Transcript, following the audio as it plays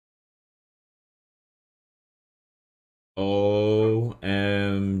OMG.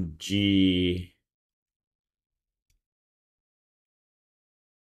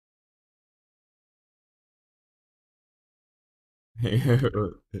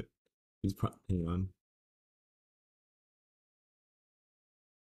 He's probably hang on.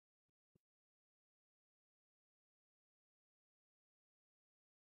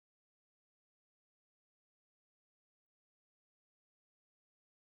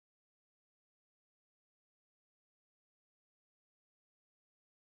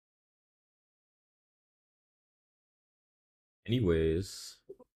 Anyways,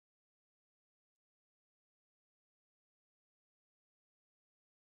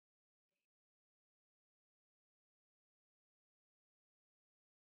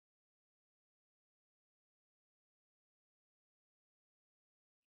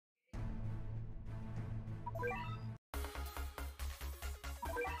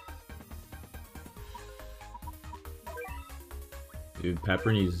 dude,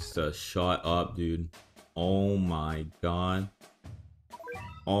 Pepper needs to shut up, dude. Oh my god.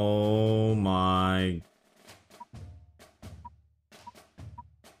 Oh my.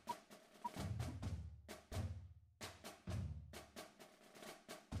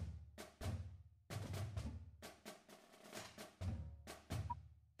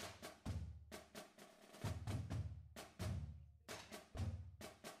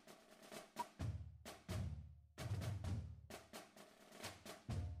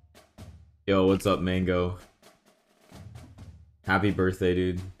 Yo, what's up, Mango? Happy birthday,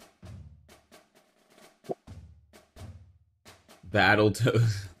 dude.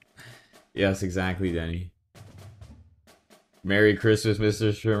 Battletoads. Yes, exactly, Denny. Merry Christmas,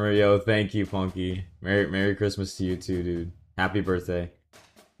 Mr. Shrimmer. Yo, thank you, Funky. Merry Christmas to you too, dude. Happy birthday.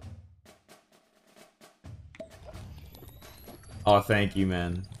 Oh, thank you,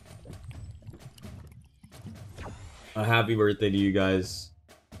 man. A happy birthday to you guys.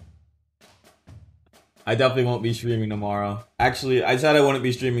 I definitely won't be streaming tomorrow. Actually, I said I wouldn't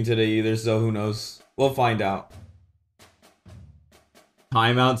be streaming today either, so who knows? We'll find out.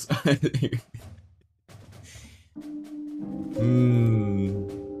 Timeouts.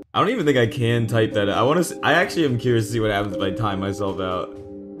 I don't even think I can type that. I want to. I actually am curious to see what happens if I time myself out.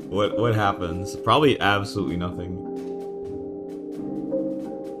 What happens? Probably absolutely nothing.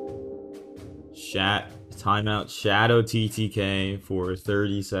 Timeout. Shadow TTK for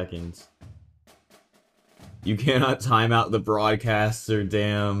 30 seconds. You cannot time out the broadcaster.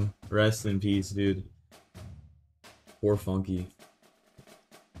 Damn. Rest in peace, dude. Poor Funky.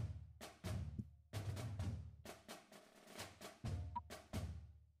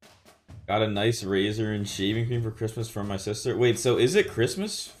 Got a nice razor and shaving cream for Christmas from my sister. Wait, so is it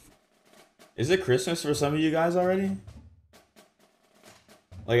Christmas? Is it Christmas for some of you guys already?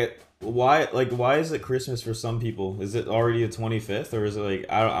 Why is it Christmas for some people? Is it already the 25th or is it like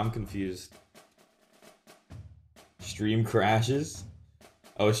I'm confused. Stream crashes?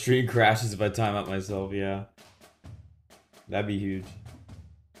 Oh, stream crashes if I time out myself, yeah. That'd be huge.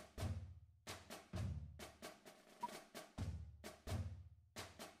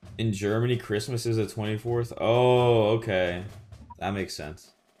 In Germany, Christmas is the 24th? Oh, okay. That makes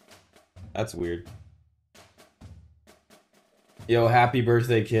sense. That's weird. Yo, happy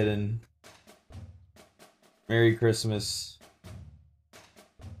birthday, kitten. Merry Christmas.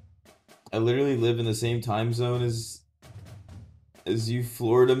 I literally live in the same time zone as you,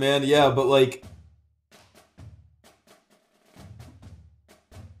 Florida man. Yeah, but like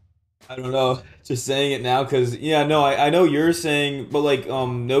I don't know. Just saying it now because yeah, no, I know you're saying, but like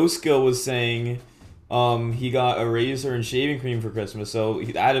No Skill was saying he got a razor and shaving cream for Christmas, so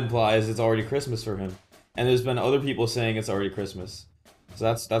that implies it's already Christmas for him. And there's been other people saying it's already Christmas.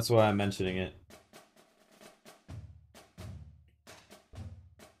 So that's why I'm mentioning it.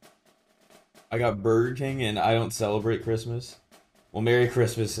 I got Burger King and I don't celebrate Christmas. Well, Merry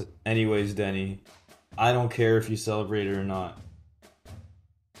Christmas anyways, Denny. I don't care if you celebrate it or not.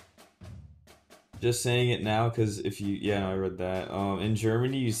 Just saying it now because if you yeah, no, I read that. In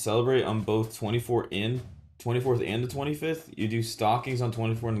Germany you celebrate on both 24th and the 25th. You do stockings on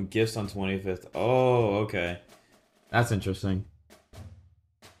 24th and gifts on 25th. Oh, okay. That's interesting.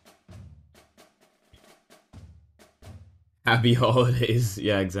 Happy holidays.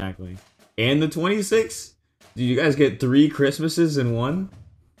 Yeah, exactly. And the 26th? Do you guys get 3 Christmases in one?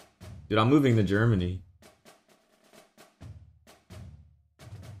 Dude, I'm moving to Germany.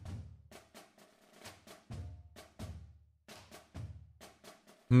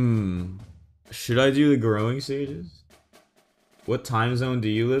 Should I do the growing stages? What time zone do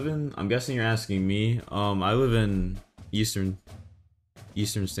you live in? I'm guessing you're asking me. I live in Eastern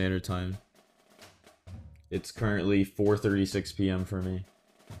Standard Time. It's currently 4:36 p.m. for me.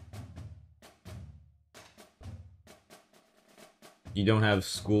 You don't have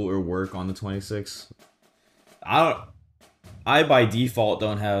school or work on the 26th? I by default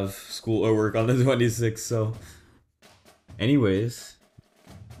don't have school or work on the 26th, so anyways,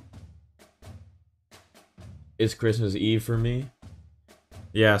 it's Christmas Eve for me.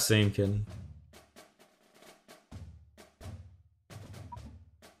 Yeah, same kid.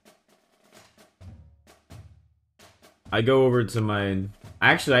 I go over to my...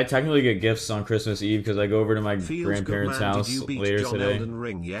 Actually, I technically get gifts on Christmas Eve because I go over to my grandparents' house Did you beat later John today. Elden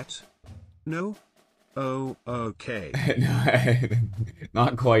Ring yet? No? Oh, okay.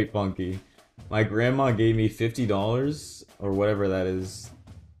 Not quite, Funky. My grandma gave me $50, or whatever that is.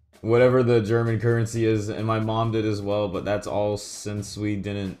 Whatever the German currency is, and my mom did as well, but that's all since we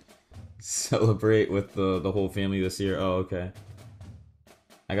didn't celebrate with the whole family this year. Oh, okay.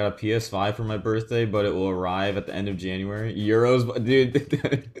 I got a PS5 for my birthday, but it will arrive at the end of January. Euros, dude.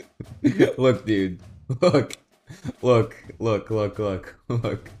 Look, dude. Look.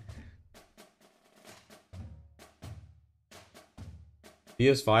 Look.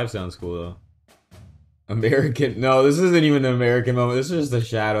 PS5 sounds cool though. American. No, this isn't even an American moment. This is just a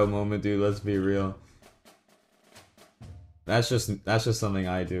shadow moment, dude. Let's be real. That's just something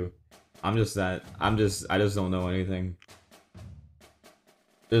I do. I just don't know anything.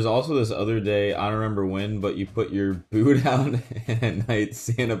 There's also this other day, I don't remember when, but you put your boot out and at night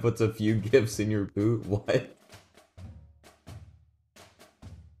Santa puts a few gifts in your boot. What?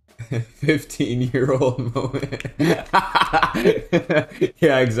 15-year-old moment.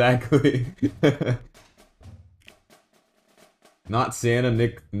 Yeah, exactly. Not Santa,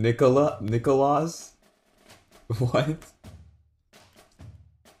 Nicholas? What?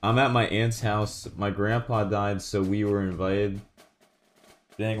 I'm at my aunt's house. My grandpa died, so we were invited.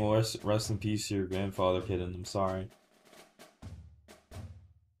 Dang, well, rest in peace to your grandfather, Kitten. I'm sorry.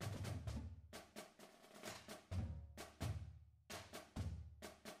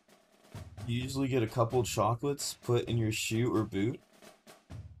 You usually get a couple chocolates put in your shoe or boot.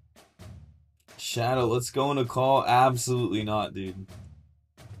 Shadow, let's go on a call. Absolutely not, dude.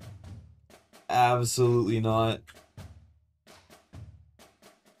 Absolutely not.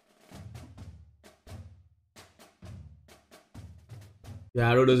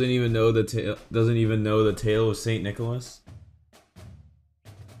 Shadow doesn't even know the tale of Saint Nicholas.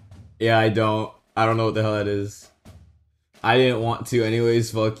 Yeah, I don't know what the hell that is. I didn't want to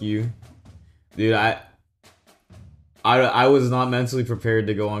anyways, fuck you. Dude, I was not mentally prepared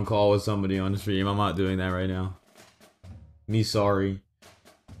to go on call with somebody on stream. I'm not doing that right now. Me sorry.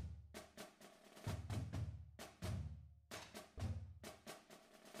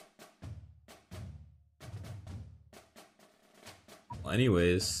 Well,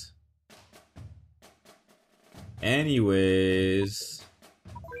 anyways.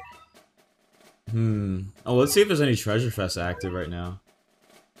 Oh, let's see if there's any Treasure Fest active right now.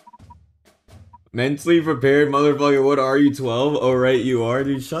 Mentally prepared, motherfucker. What are you, 12? Oh, right, you are,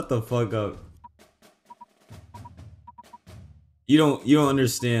 dude. Shut the fuck up. You don't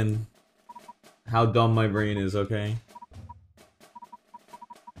understand how dumb my brain is, okay?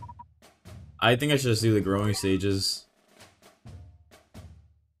 I think I should just do the growing stages.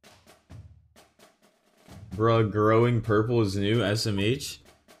 Bruh, growing purple is new, SMH?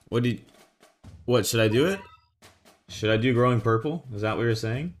 What, should I do it? Should I do growing purple? Is that what you're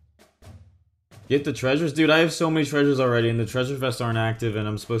saying? Get the treasures? Dude, I have so many treasures already, and the treasure fests aren't active, and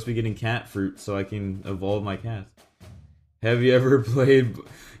I'm supposed to be getting cat fruit so I can evolve my cat. Have you ever played...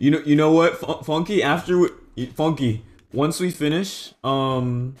 You know what, Funky? Funky, once we finish,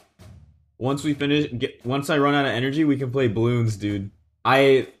 once I run out of energy, we can play balloons, dude.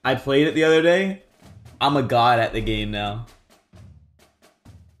 I played it the other day. I'm a god at the game now.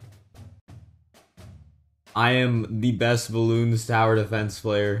 I am the best balloons tower defense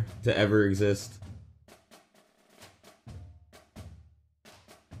player to ever exist.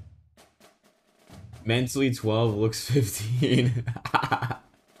 Mentally 12, looks 15.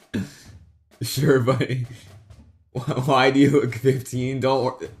 Sure, buddy. Why do you look 15? Don't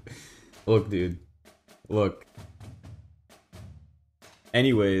worry. Look, dude. Look.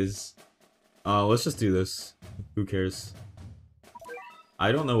 Anyways. Let's just do this. Who cares?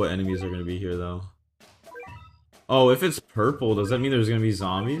 I don't know what enemies are gonna be here, though. Oh, if it's purple, does that mean there's gonna be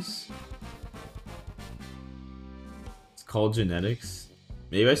zombies? It's called genetics.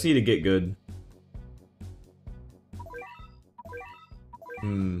 Maybe I just need to get good.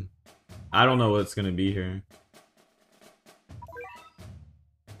 I don't know what's gonna be here.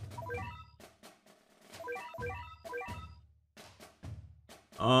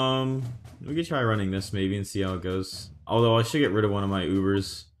 We could try running this maybe and see how it goes. Although I should get rid of one of my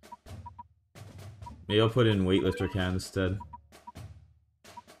Ubers. Maybe I'll put in weightlifter cat instead.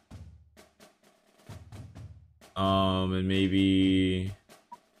 And maybe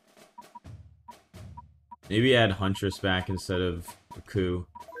add Huntress back instead of Coup.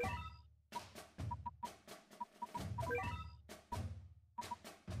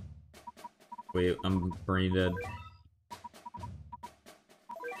 Wait, I'm brain dead.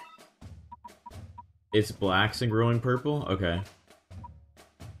 It's blacks and growing purple? Okay.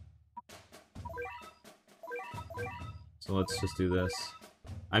 So let's just do this.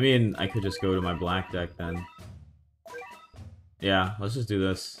 I mean, I could just go to my black deck then. Yeah, let's just do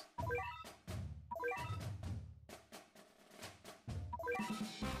this.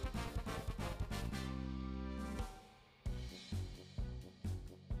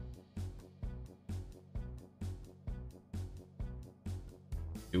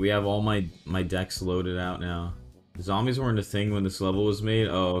 We have all my decks loaded out now. Zombies weren't a thing when this level was made?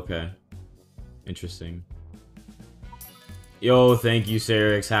 Oh, okay. Interesting. Yo, thank you,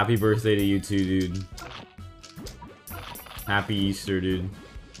 Sarix. Happy birthday to you too, dude. Happy Easter, dude.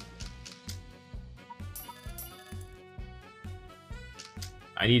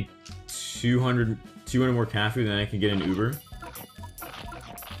 I need 200 more caffeine, then I can get an Uber.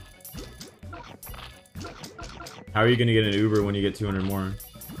 How are you gonna get an Uber when you get 200 more?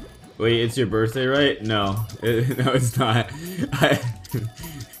 Wait, it's your birthday, right? No. No, it's not.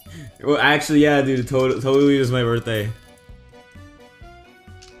 Well, actually, yeah, dude, totally is my birthday.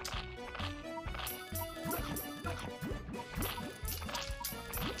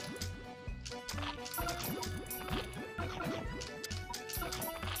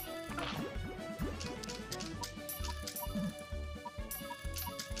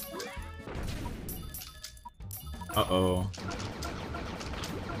 Uh-oh.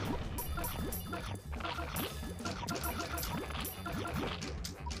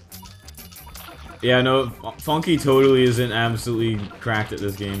 Yeah, no, Funky totally isn't absolutely cracked at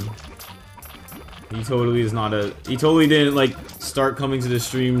this game. He totally is not a... He totally didn't, like, start coming to the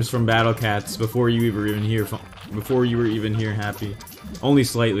streams from Battle Cats before you were even here, Happy. Only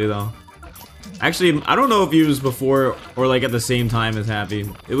slightly, though. Actually, I don't know if he was before or, like, at the same time as Happy.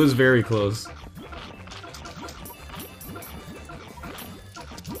 It was very close.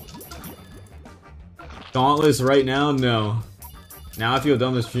 Dauntless right now? No. Now I feel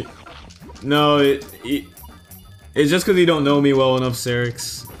dumb as shit. No, it's just because you don't know me well enough,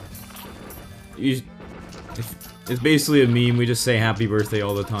 Sarix. It's basically a meme, we just say happy birthday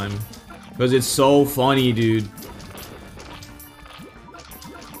all the time. Because it's so funny, dude.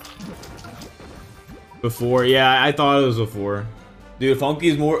 Before? Yeah, I thought it was before. Dude,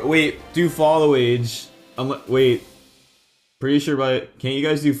 Funky's more- wait, do follow age. Wait. Pretty sure by- can't you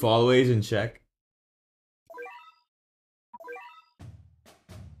guys do follow age and check?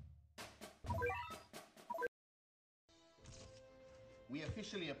 We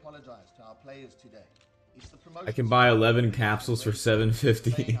officially apologize to our players today. It's the promotion. I can buy 11 capsules for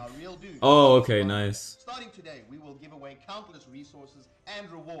 $7.50. Oh, okay, nice. Starting today, we will give away countless resources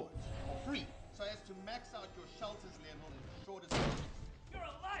and rewards for free, so as to max out your shelter's level in the shortest time. You're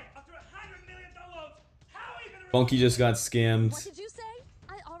alive after 100 million downloads. How are you gonna... Funky just got scammed. What did you say?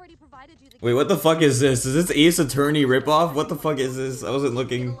 I already provided you the... Wait, what the fuck is this? Is this Ace Attorney ripoff? What the fuck is this? I wasn't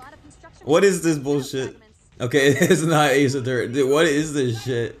looking. What is this bullshit? Okay, it's not Ace Attorney. Dude, what is this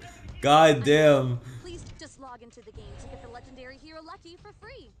shit? God damn. Please just log into the game to get the legendary hero Lucky for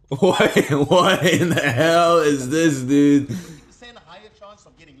free. What in the hell is this, dude? Higher chance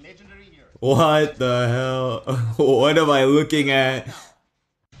of getting legendary hero. What the hell? What am I looking at?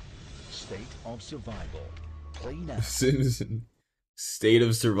 State of survival. Play now. Simpson. State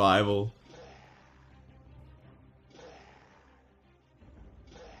of survival.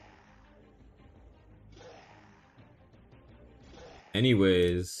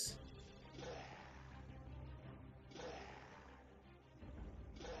 Anyways.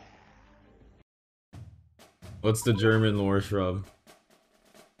 What's the German lore shrub?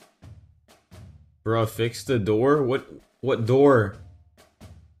 Bruh, fix the door? What door?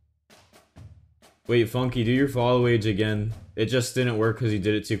 Wait, Funky, do your follow age again. It just didn't work because you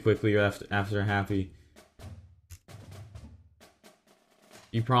did it too quickly after Happy.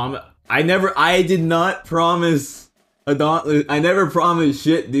 You promise? I did not promise a Dauntless. I never promised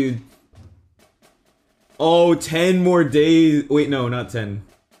shit, dude. Oh, 10 more days. Wait, no, not 10.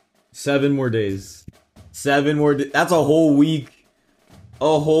 7 more days. 7 more days. That's a whole week.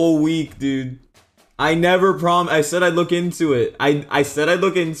 A whole week, dude. I never promised. I said I'd look into it. I said I'd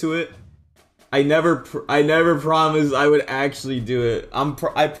look into it. I never promised I would actually do it.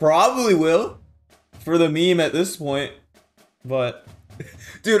 I probably will for the meme at this point, but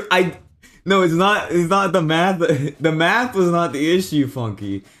dude, no, it's not the math. The math was not the issue,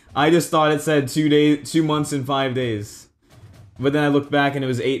 Funky. I just thought it said 2 months and 5 days, but then I looked back and it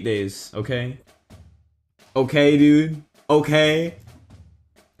was 8 days. Okay, okay, dude. Okay,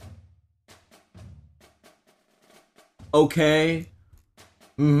 okay.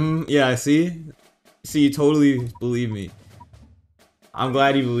 Yeah, see, you totally believe me. I'm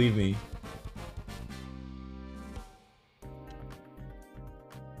glad you believe me.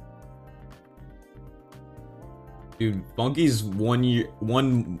 Dude, Funky's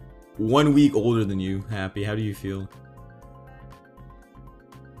 1 week older than you. Happy, how do you feel?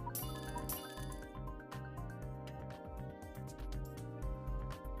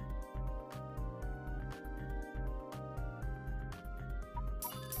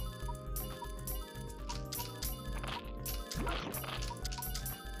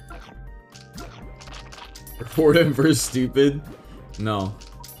 Report him for stupid? No.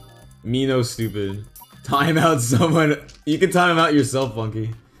 Me no stupid. Time out someone. You can time out yourself,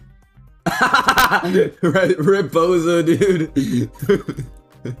 Funky. Rip Bozo, dude.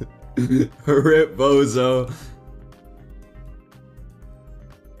 Rip Bozo.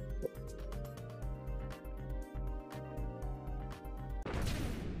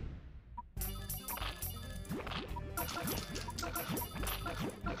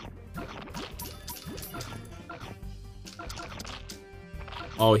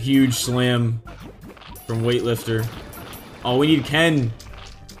 Oh, huge slam from weightlifter. Oh, we need Ken.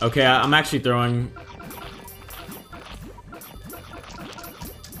 Okay, I'm actually throwing.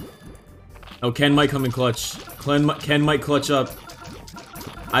 Oh, Ken might come in clutch. Ken might clutch up.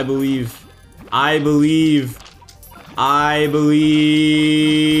 I believe. I believe. I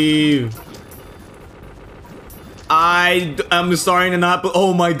believe. I'm starting to not.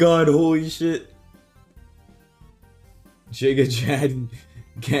 Oh my god! Holy shit! Jigga Chad,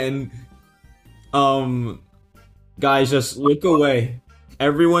 Ken. Guys, just look away.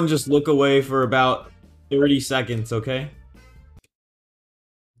 Everyone, just look away for about 30 seconds, okay?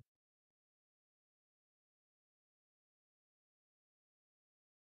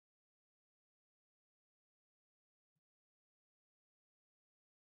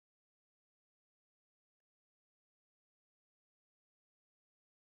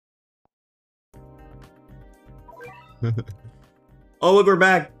 Oh, look, we're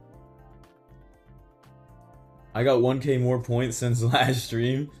back. I got 1K more points since last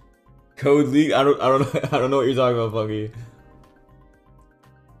stream. Code leak. I don't know what you're talking about, Funky.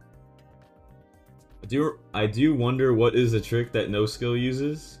 I do wonder what is the trick that no skill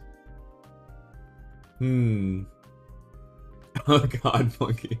uses. Oh god,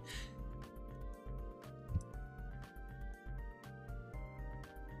 Funky.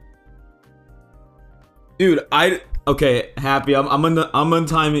 Dude, okay, Happy. I'm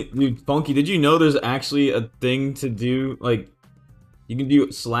untiming. Dude, Funky, did you know there's actually a thing to do? Like, you can do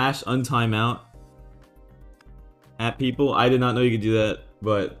 /untimeout at people. I did not know you could do that,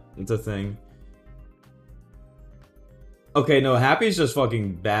 but it's a thing. Okay, no, Happy's just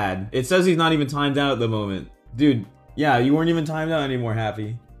fucking bad. It says he's not even timed out at the moment. Dude, yeah, you weren't even timed out anymore,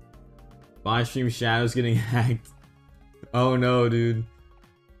 Happy. Live stream Shadow's getting hacked. Oh no, dude.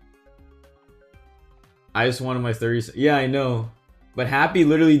 I just wanted my 30. Yeah, I know. But Happy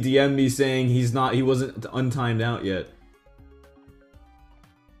literally DM'd me saying he wasn't untimed out yet.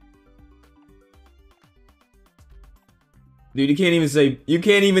 Dude, you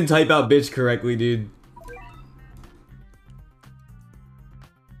can't even type out bitch correctly, dude.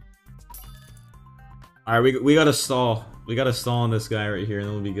 Alright, we gotta stall. We gotta stall on this guy right here and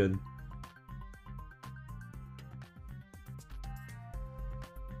it'll be good.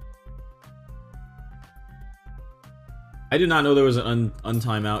 I did not know there was an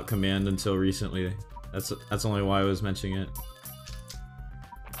untimeout command until recently. That's only why I was mentioning it.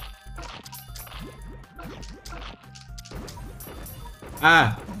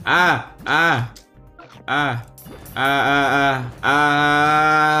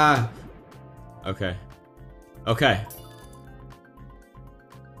 Okay. Okay.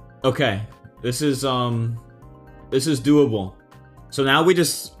 Okay. This is doable. So now we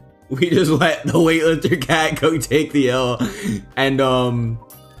just let the weightlifter cat go take the L, and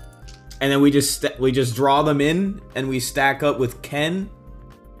then we just draw them in and we stack up with Ken.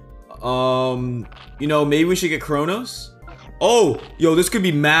 You know, maybe we should get Kronos. Oh, yo, this could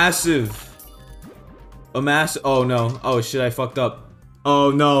be massive. Oh no. Oh shit, I fucked up. Oh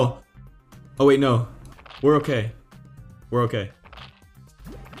no. Oh wait, no. We're okay. We're okay.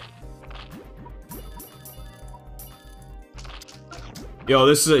 Yo,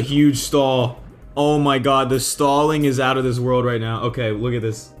 this is a huge stall. Oh my god, the stalling is out of this world right now. Okay, look at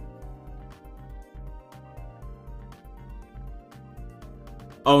this.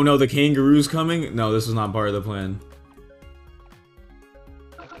 Oh no, the kangaroo's coming? No, this was not part of the plan.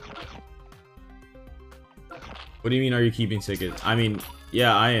 What do you mean, are you keeping tickets? I mean,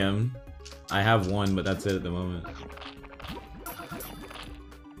 yeah, I am. I have one, but that's it at the moment.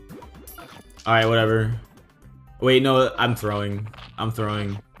 Alright, whatever. Wait, no, I'm throwing. I'm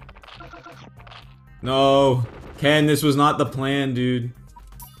throwing. No! Ken, this was not the plan, dude.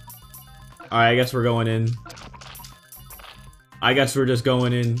 Alright, I guess we're going in. I guess we're just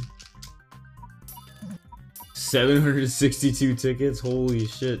going in. 762 tickets? Holy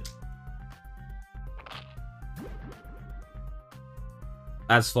shit.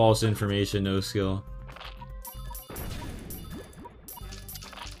 That's false information, no skill.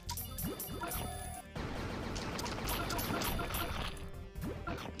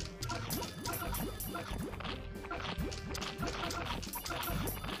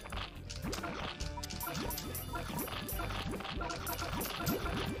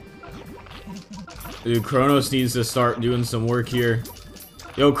 Dude, Kronos needs to start doing some work here.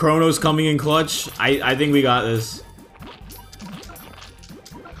 Yo, Kronos coming in clutch. I think we got this.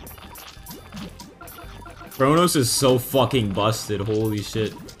 Kronos is so fucking busted, holy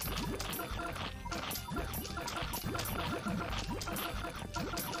shit.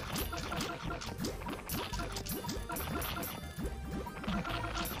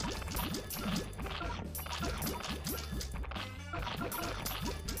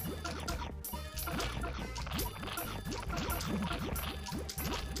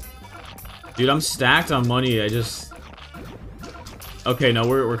 Dude, I'm stacked on money, I just... Okay, no,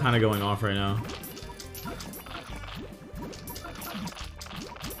 we're kind of going off right now.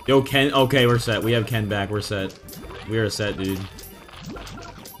 Yo, Ken. Okay, we're set. We have Ken back. We're set. We are set, dude.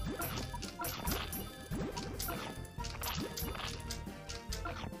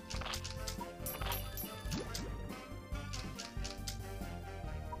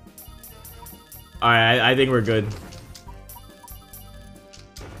 Alright, I think we're good.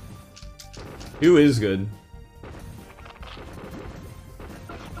 Who is good?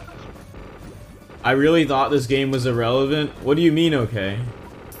 I really thought this game was irrelevant. What do you mean, okay?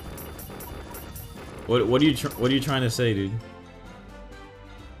 What are you trying to say, dude?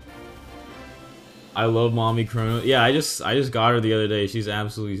 I love Mommy Chrono. Yeah, I just got her the other day. She's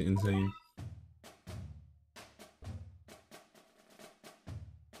absolutely insane.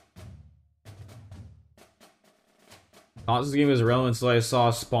 Thought this game was irrelevant until I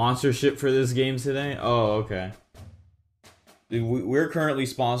saw sponsorship for this game today. Oh, okay. Dude, we're currently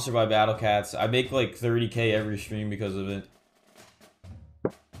sponsored by Battle Cats. I make like 30K every stream because of it.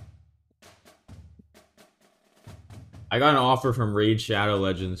 I got an offer from Raid Shadow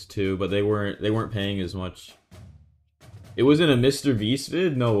Legends too, but they weren't paying as much. It wasn't a Mr. Beast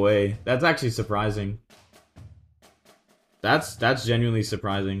vid? No way. That's actually surprising. That's genuinely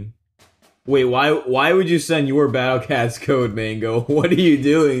surprising. Wait, why would you send your Battle Cats code, Mango? What are you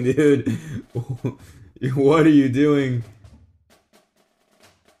doing, dude? What are you doing?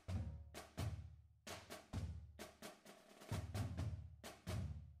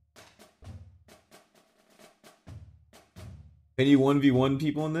 Can you 1v1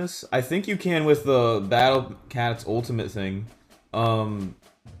 people in this? I think you can with the Battle Cats ultimate thing. You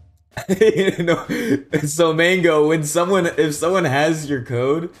know, so Mango, if someone has your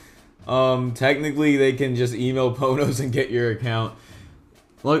code, technically they can just email Ponos and get your account.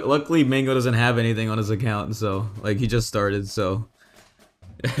 Luckily Mango doesn't have anything on his account, so like he just started, so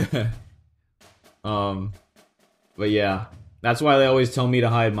but yeah, that's why they always tell me to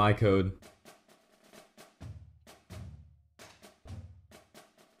hide my code.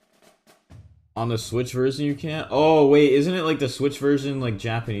 On the Switch version you can't? Oh wait, isn't it like the Switch version like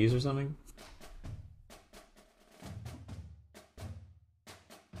Japanese or something?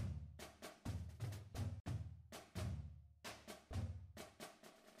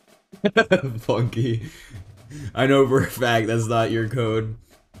 Funky. I know for a fact that's not your code.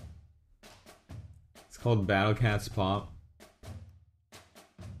 It's called Battle Cats Pop.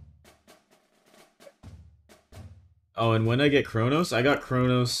 Oh, and when I get Kronos? I got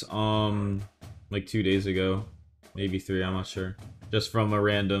Kronos, like 2 days ago. Maybe 3, I'm not sure. Just from a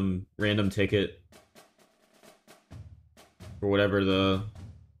random ticket. For whatever the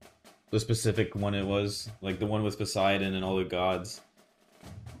specific one it was. Like the one with Poseidon and all the gods.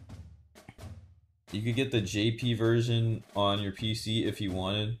 You could get the JP version on your PC if you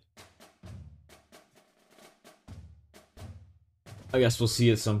wanted. I guess we'll see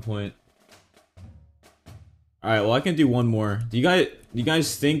at some point. All right, well I can do one more. Do you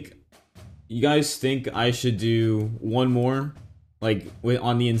guys think I should do one more? Like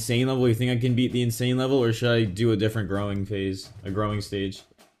on the insane level, you think I can beat the insane level, or should I do a different growing phase, a growing stage?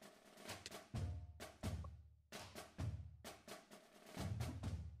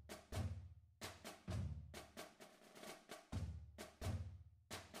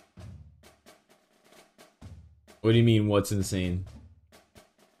 What do you mean, what's insane?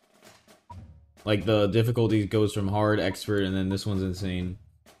 Like the difficulty goes from hard, expert, and then this one's insane.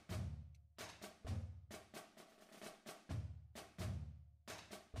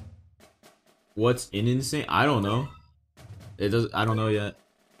 What's in insane? I don't know. It does. I don't know yet.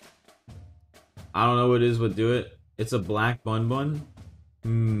 I don't know what it is, but do it. It's a black bun bun.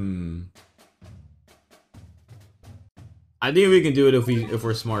 Hmm. I think we can do it if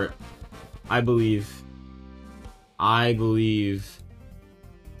we're smart. I believe. I believe.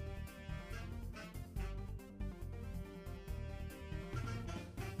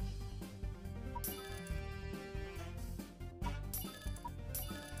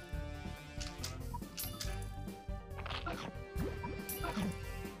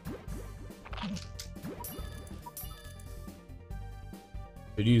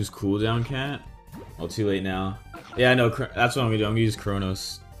 Could you use cooldown cat? Oh, too late now. Yeah, no, that's what I'm gonna do. I'm gonna use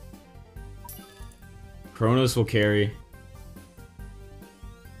Kronos. Kronos will carry.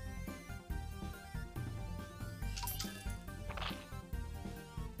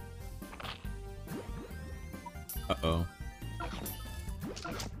 Uh-oh.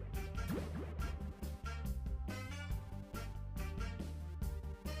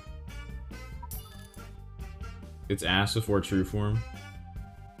 It's ass before true form.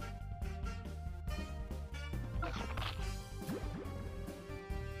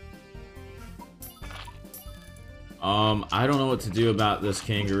 I don't know what to do about this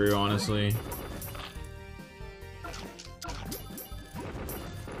kangaroo, honestly.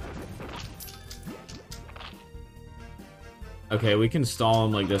 Okay, we can stall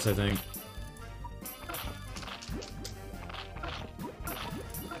him like this, I think.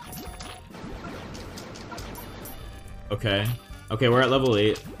 Okay. Okay, we're at level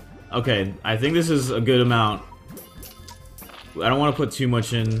 8. Okay, I think this is a good amount. I don't want to put too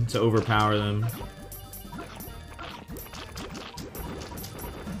much in to overpower them.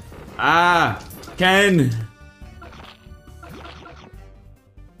 Ah! Ken!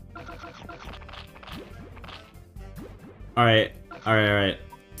 Alright. Alright, alright.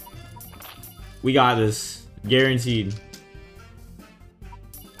 We got this. Guaranteed.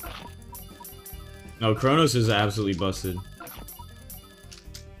 No, Kronos is absolutely busted.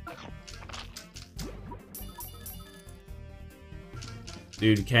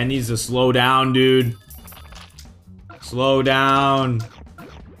 Dude, Ken needs to slow down, dude. Slow down.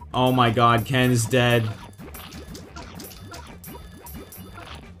 Oh my god, Ken's dead.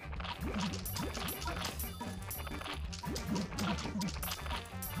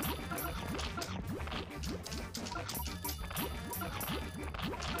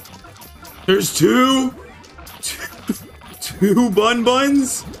 There's two bun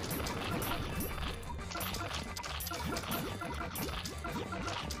buns?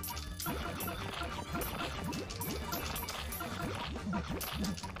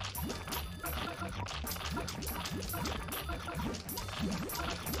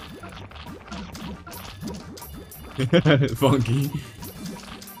 Funky.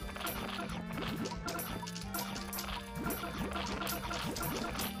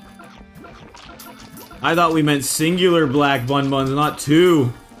 I thought we meant singular black bun buns, not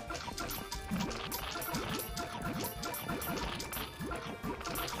two.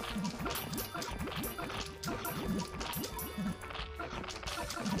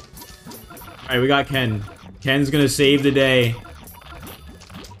 Alright, we got Ken. Ken's gonna save the day.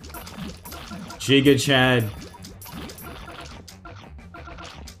 Giga Chad.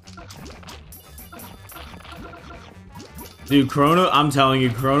 Dude, I'm telling you,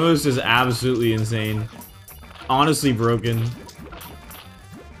 Kronos is absolutely insane. Honestly broken.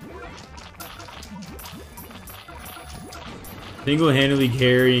 Single-handedly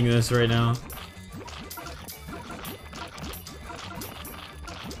carrying this right now.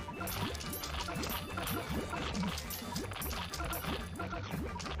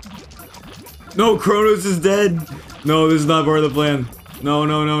 No, Kronos is dead! No, this is not part of the plan. No,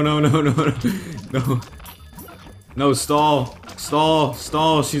 no, no, no, no, no, no. No. No, stall. Stall.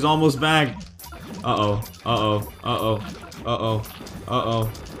 Stall. She's almost back. Uh-oh. Uh-oh. Uh-oh. Uh-oh.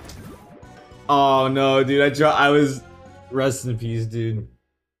 Uh-oh. Oh, no, dude. I was... Rest in peace, dude.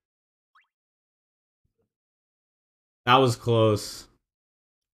 That was close.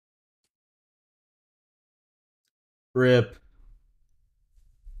 Rip.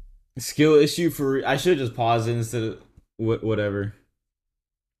 Skill issue for... I should just pause it instead of... whatever.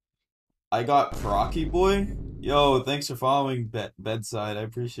 I got Procky Boy? Yo, thanks for following Bedside. I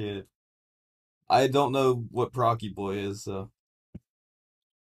appreciate it. I don't know what Procky Boy is, so...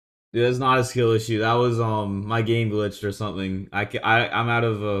 Dude, that's not a skill issue. That was my game glitched or something. I'm out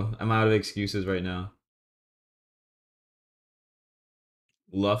of excuses right now.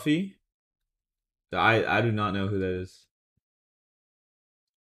 Luffy? I do not know who that is.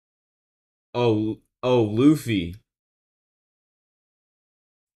 Oh, Luffy.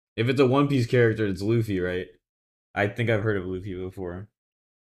 If it's a One Piece character, it's Luffy, right? I think I've heard of Luffy before.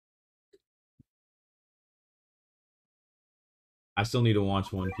 I still need to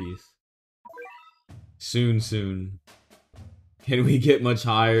watch One Piece. Soon. Can we get much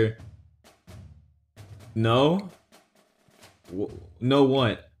higher? No? No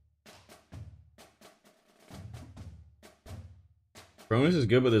what? Cronus is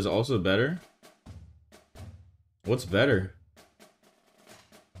good, but there's also better? What's better?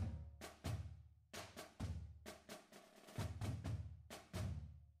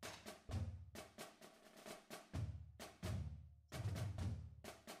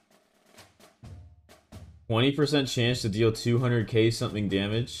 %20 chance to deal 200k something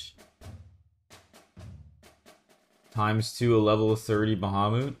damage. Times 2 a level of 30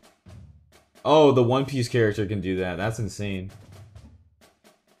 Bahamut. Oh, the One Piece character can do that. That's insane.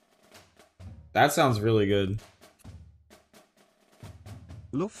 That sounds really good.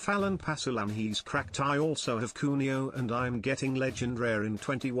 Lufallen Pasulam, he's cracked. I also have Cuneo and I'm getting legend rare in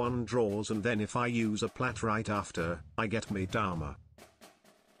 21 draws, and then if I use a plat right after, I get me Dharma.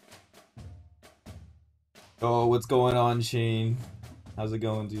 Oh, what's going on, Shane? How's it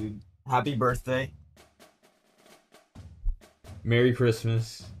going, dude? Happy birthday. Merry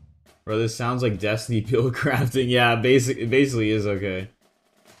Christmas. Bro, this sounds like Destiny pill crafting. Yeah, it basically is okay.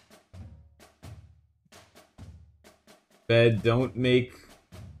 Bed, don't make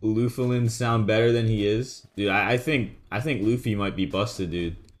Lufalin sound better than he is. Dude, I think Luffy might be busted,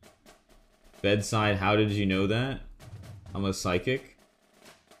 dude. Bedside, how did you know that? I'm a psychic.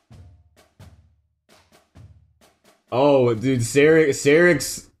 Oh, dude,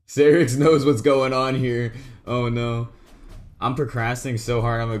 Sarix knows what's going on here. Oh no. I'm procrastinating so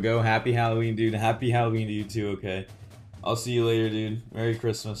hard, I'm gonna go. Happy Halloween, dude. Happy Halloween to you too, okay? I'll see you later, dude. Merry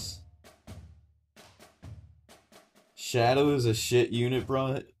Christmas. Shadow is a shit unit,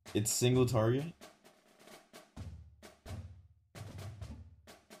 bro. It's single target.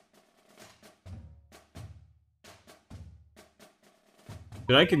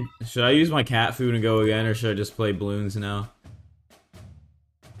 Should I use my cat food and go again, or should I just play balloons now?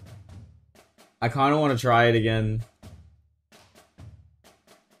 I kind of want to try it again.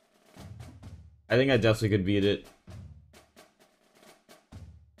 I think I definitely could beat it.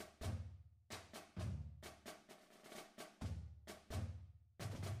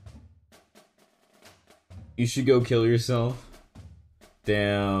 You should go kill yourself.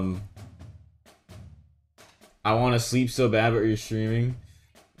 Damn. I want to sleep so bad, but you're streaming.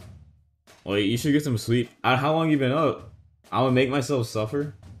 Wait, you should get some sleep. How long you been up? I'm gonna make myself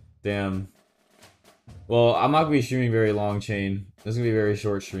suffer? Damn. Well, I'm not gonna be streaming very long, Chain. This is gonna be a very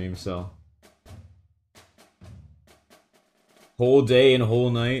short stream, so. Whole day and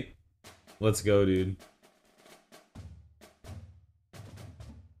whole night? Let's go, dude.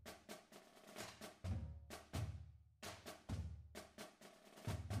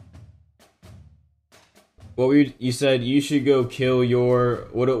 You said you should go kill your...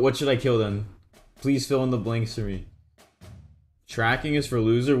 What should I kill then? Please fill in the blanks for me. Tracking is for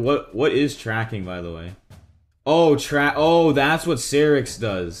loser? What is tracking, by the way? Oh, oh, that's what Sarix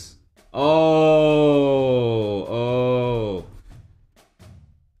does. Oh.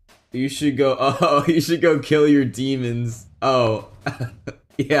 You should go you should go kill your demons. Oh.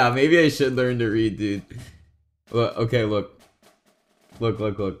 Yeah, maybe I should learn to read, dude. Look, okay, look.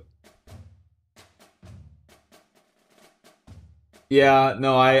 Look. Yeah,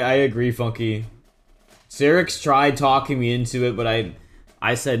 no, I agree, Funky. Sarix tried talking me into it, but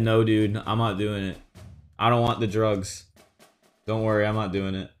I said no, dude. I'm not doing it. I don't want the drugs. Don't worry, I'm not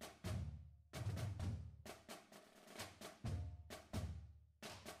doing it.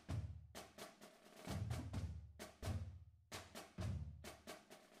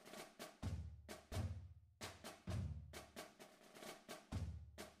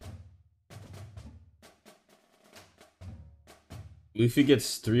 Luffy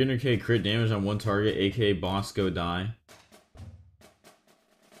gets 300k crit damage on one target, aka Bosco die.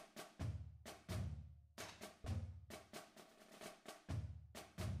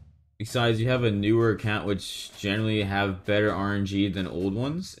 Besides, you have a newer account which generally have better RNG than old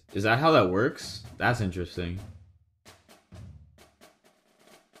ones. Is that how that works? That's interesting.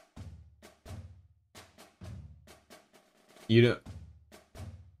 You don't...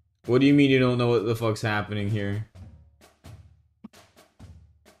 What do you mean you don't know what the fuck's happening here?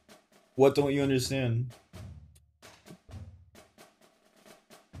 What don't you understand?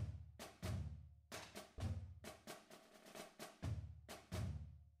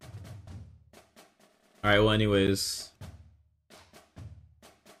 Alright, well anyways.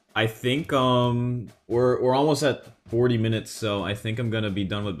 I think we're almost at 40 minutes, so I think I'm gonna be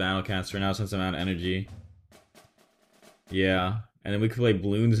done with Battlecast for now since I'm out of energy. Yeah. And then we can play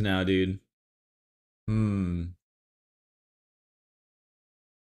balloons now, dude.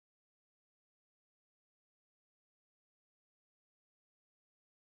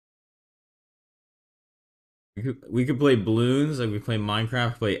 We could play balloons, like we play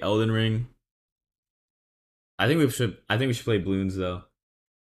Minecraft, play Elden Ring. I think we should play balloons though.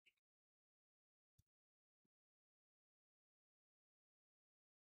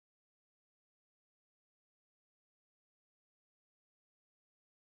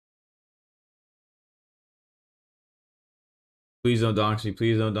 Please don't dox me,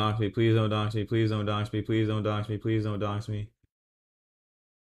 please don't dox me, please don't dox me, please don't dox me, please don't dox me, please don't dox me.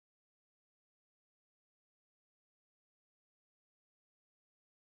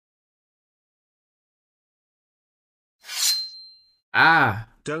 Ah!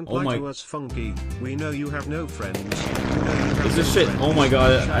 Don't Oh lie my... to us, Funky. We know you have no friends. Is this shit? Oh my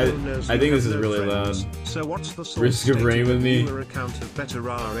god, I think this is really loud. So what's the Risk of rain with me? Account of better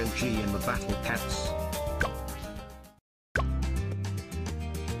RNG in the battle pets.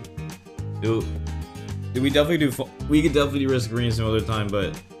 Dude, we definitely do. We could definitely do Risk of Rain some other time,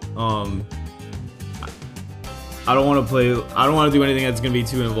 but I don't want to play. I don't want to do anything that's gonna be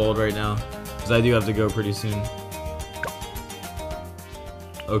too involved right now, because I do have to go pretty soon.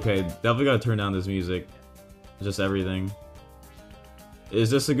 Okay, definitely gotta turn down this music. Just everything. Is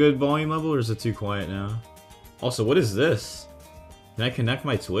this a good volume level or is it too quiet now? Also, what is this? Can I connect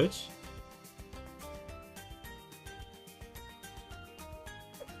my Twitch?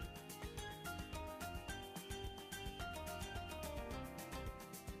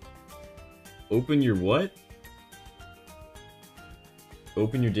 Open your what?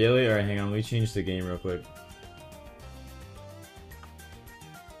 Open your daily? Alright, hang on, let me change the game real quick.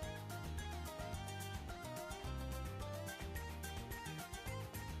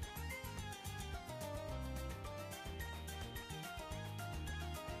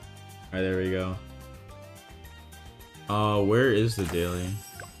 Alright, there we go. Where is the daily?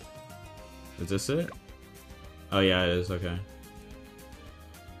 Is this it? Oh yeah, it is, okay.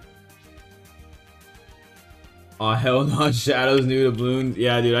 Oh hell no, Shadow's new to Bloons.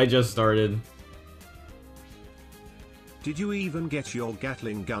 Yeah dude, I just started. Did you even get your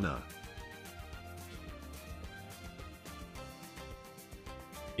Gatling gunner?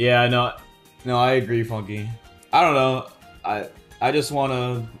 Yeah, no, I agree, Funky. I don't know. I just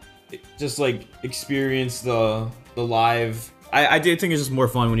wanna like experience the live. I did think it's just more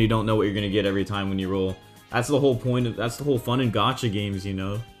fun when you don't know what you're gonna get every time when you roll. That's the whole point of, that's the whole fun in gacha games, you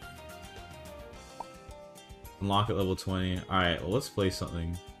know. Unlock at level 20. Alright, well let's play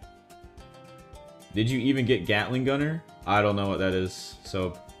something. Did you even get Gatling Gunner? I don't know what that is,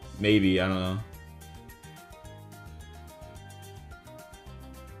 so maybe, I don't know.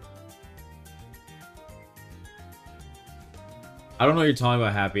 I don't know what you're talking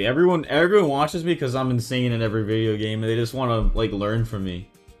about, Happy. Everyone watches me because I'm insane in every video game, and they just want to, like, learn from me.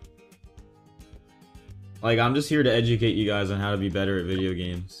 Like, I'm just here to educate you guys on how to be better at video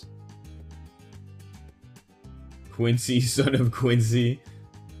games. Quincy, son of Quincy.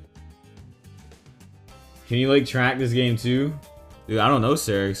 Can you, like, track this game, too? Dude, I don't know,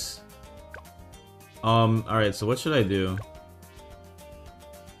 Serix. Alright, so what should I do?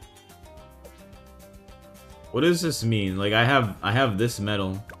 What does this mean? Like, I have this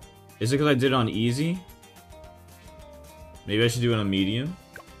medal. Is it because I did it on easy? Maybe I should do it on medium?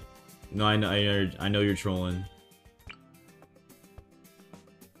 No, I know you're trolling.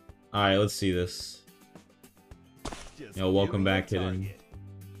 Alright, let's see this. Yo, welcome back, Hidden.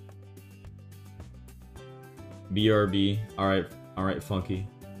 BRB. Alright, Funky.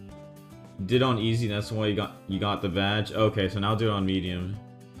 You did on easy, that's why you got the badge? Okay, so now I'll do it on medium.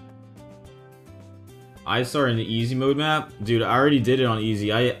 I started in the easy mode map? Dude, I already did it on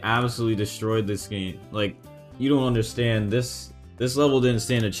easy. I absolutely destroyed this game. Like, you don't understand. This level didn't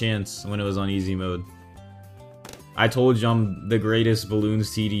stand a chance when it was on easy mode. I told you I'm the greatest Balloons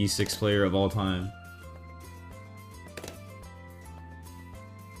TD 6 player of all time.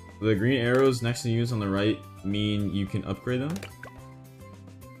 The green arrows next to units on the right mean you can upgrade them?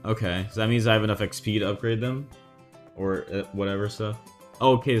 Okay, so that means I have enough XP to upgrade them? Or whatever stuff.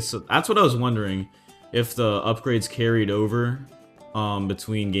 Okay, so that's what I was wondering. If the upgrades carried over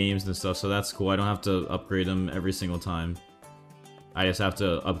between games and stuff, so that's cool. I don't have to upgrade them every single time. I just have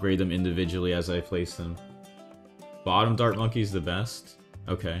to upgrade them individually as I place them. Bottom Dart Monkey's the best?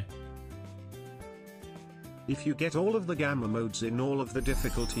 Okay. If you get all of the gamma modes in all of the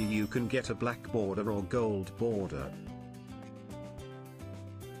difficulty, you can get a black border or gold border.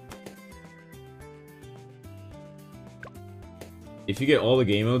 If you get all the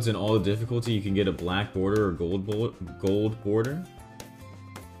game modes and all the difficulty, you can get a black border or gold border.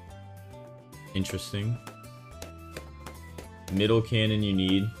 Interesting. Middle cannon you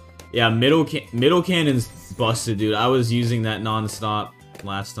need. Yeah, middle cannon's busted, dude. I was using that non-stop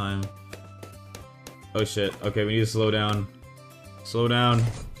last time. Oh shit. Okay, we need to slow down. Slow down.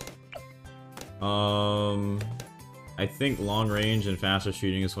 I think long range and faster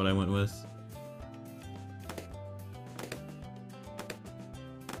shooting is what I went with.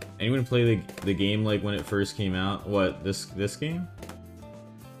 Anyone play the game like when it first came out? What, this game?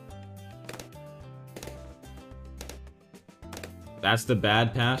 That's the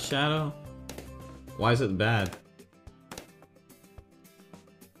bad path, Shadow? Why is it bad?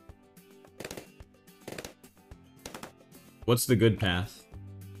 What's the good path?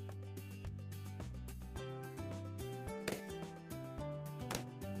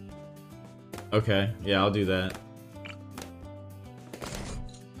 Okay, yeah, I'll do that.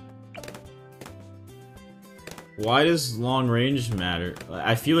 Why does long range matter?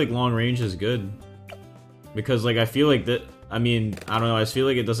 I feel like long range is good. Because, like, I feel like that... I mean, I don't know, I just feel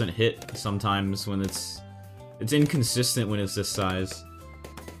like it doesn't hit sometimes when it's inconsistent when it's this size.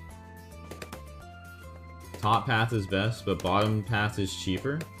 Top path is best, but bottom path is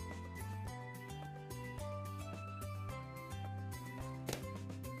cheaper.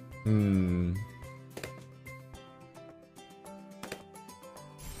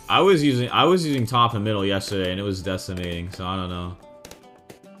 I was using top and middle yesterday and it was decimating, so I don't know.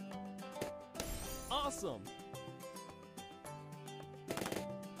 Awesome.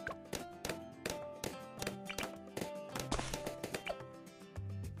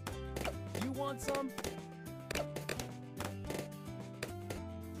 You want some?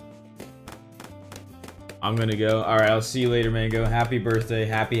 I'm gonna go. Alright, I'll see you later, Mango. Happy birthday,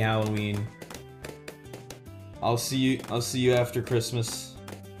 happy Halloween. I'll see you after Christmas.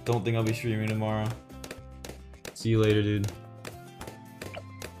 Don't think I'll be streaming tomorrow. See you later, dude.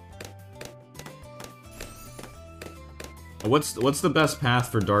 What's the best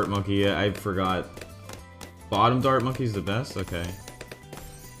path for Dart Monkey? I forgot. Bottom Dart Monkey's the best? Okay.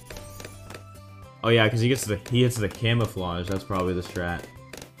 Oh yeah, because he hits the camouflage. That's probably the strat.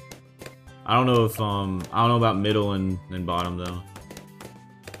 I don't know if I don't know about middle and bottom though.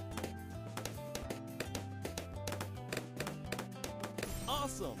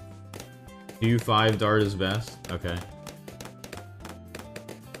 Awesome. Q5 dart is best. Okay.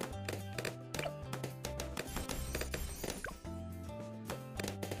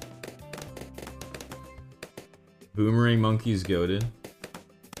 Boomerang Monkey's goated.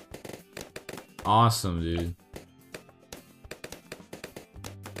 Awesome, dude.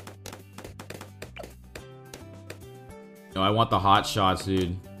 No, I want the hot shots,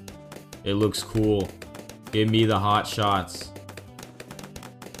 dude. It looks cool. Give me the hot shots.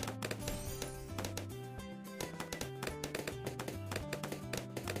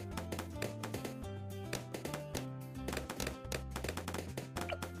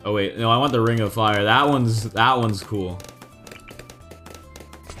 Oh wait, no, I want the Ring of Fire. That one's cool.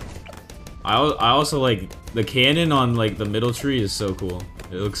 I also like the cannon on like the middle tree is so cool.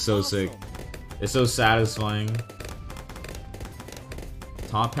 It looks so sick. It's so satisfying.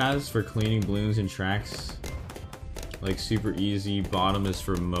 Top paths for cleaning balloons and tracks. Like super easy. Bottom is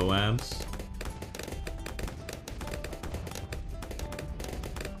for Moabs.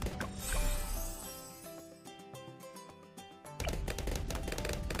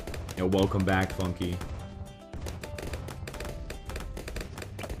 Yo, welcome back, Funky.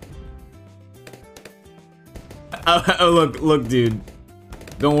 Oh, look, dude.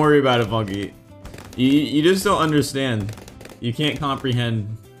 Don't worry about it, Funky. You just don't understand. You can't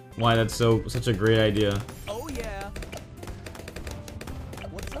comprehend why that's such a great idea. Oh yeah.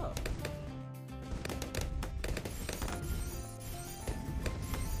 What's up?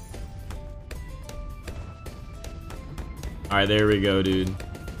 Alright, there we go, dude.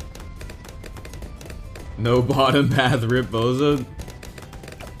 No bottom path, rip Bozo.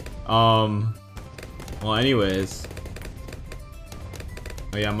 Well, anyways.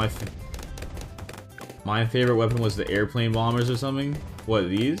 Oh yeah, my favorite weapon was the airplane bombers or something. What,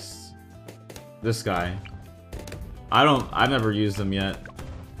 these? This guy. I've never used them yet.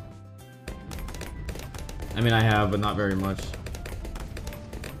 I mean, I have, but not very much.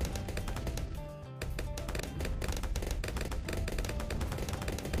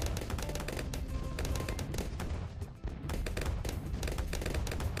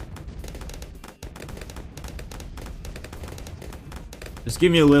 Just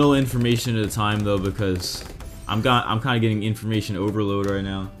give me a little information at a time though, because I'm kind of getting information overload right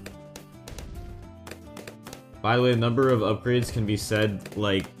now. By the way, the number of upgrades can be said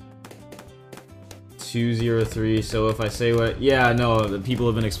like 203. So if I say what, yeah, no, the people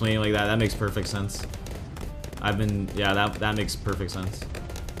have been explaining like that. That makes perfect sense. Yeah, that makes perfect sense.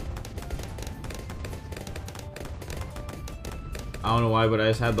 I don't know why, but I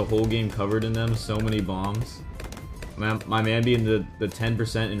just had the whole game covered in them. So many bombs. My man being the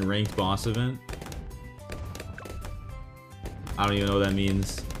 10% in ranked boss event. I don't even know what that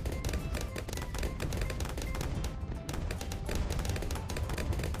means.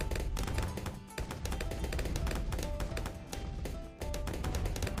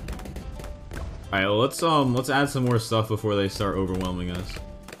 Alright, well, let's add some more stuff before they start overwhelming us.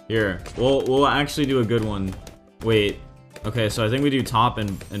 Here, we'll actually do a good one. Wait. Okay, so I think we do top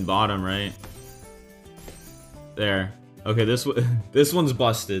and bottom, right? There. Okay, this one's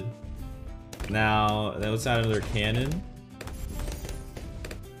busted. Now, then let's add another cannon.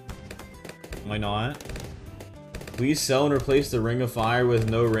 Why not? Please sell and replace the Ring of Fire with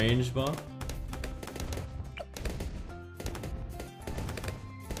no range buff.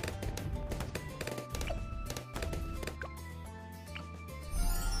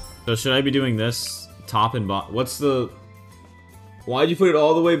 So should I be doing this top and bottom? What's the... Why'd you put it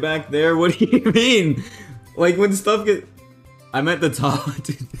all the way back there? What do you mean? Like when stuff get... I meant the top,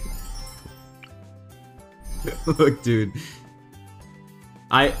 dude. Look, dude.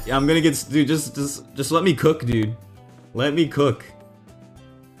 I'm gonna get... Dude, just let me cook, dude. Let me cook.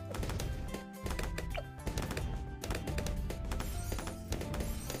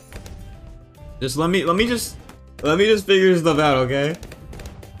 Just let me just figure stuff out, okay?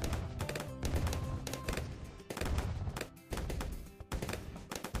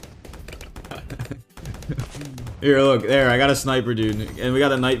 Here, look, there, I got a sniper, dude. And we got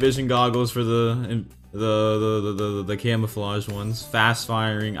the night vision goggles for the camouflage ones. Fast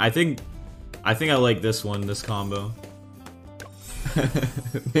firing. I think I like this one, this combo.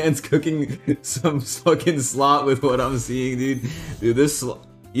 Man's cooking some fucking slop with what I'm seeing, dude. Dude, this,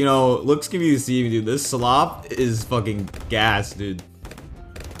 you know, looks can be deceiving, dude. This slop is fucking gas, dude.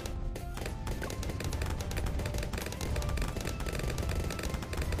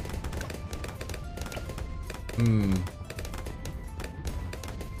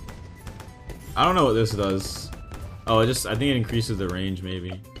 I don't know what this does. Oh, I think it increases the range,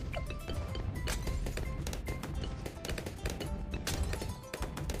 maybe.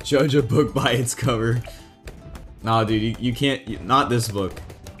 Judge a book by its cover. Nah, dude, you can't. Not this book.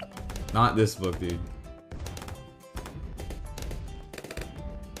 Not this book, dude.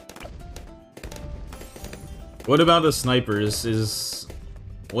 What about the snipers?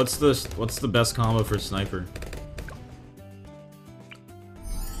 What's the best combo for sniper?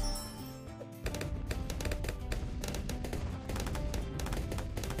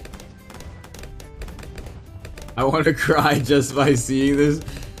 I want to cry just by seeing this.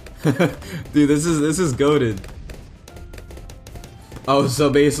 Dude, this is goated. Oh,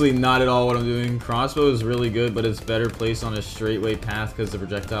 so basically not at all what I'm doing. Crossbow is really good, but it's better placed on a straightway path because the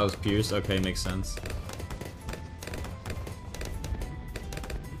projectile is pierced. Okay, makes sense.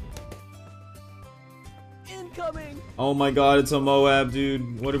 Incoming. Oh my god, it's a Moab,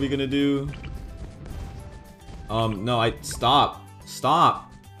 dude. What are we gonna do? No, stop.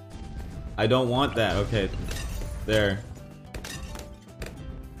 Stop. I don't want that. Okay. There.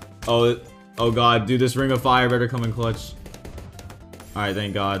 Oh god, dude, this Ring of Fire better come in clutch. Alright,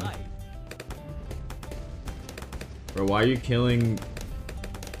 thank god. Bro, why are you killing...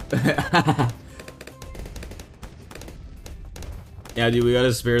 Yeah, dude, we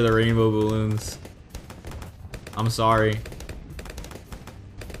gotta spare the rainbow balloons. I'm sorry.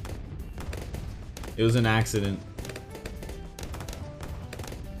 It was an accident.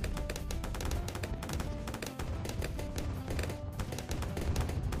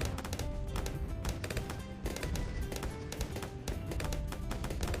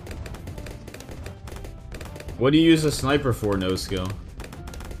 What do you use a sniper for, no skill?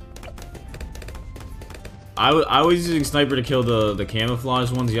 I was using sniper to kill the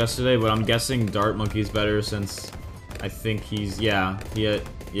camouflage ones yesterday, but I'm guessing dart monkey's better since I think he's, yeah,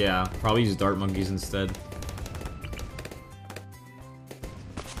 yeah, probably use dart monkeys instead.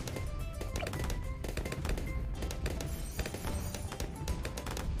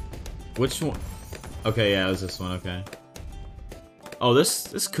 Which one? Okay, yeah, it was this one, okay. Oh,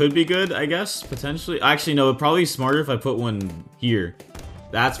 this could be good, I guess, potentially. Actually, no, it'd probably be smarter if I put one here.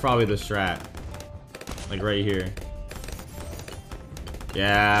 That's probably the strat. Like right here.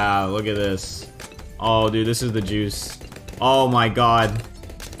 Yeah, look at this. Oh, dude, this is the juice. Oh my god.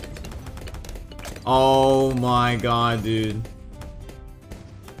 Oh my god, dude.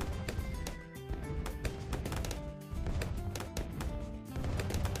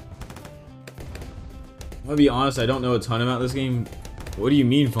 I'm gonna be honest, I don't know a ton about this game. What do you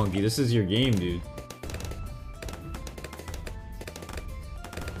mean, Funky? This is your game, dude.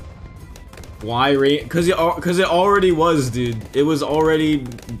 Why range? Because it already was, dude. It was already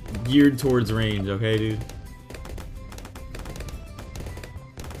geared towards range, okay, dude?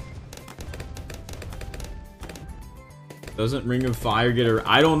 Doesn't Ring of Fire get a...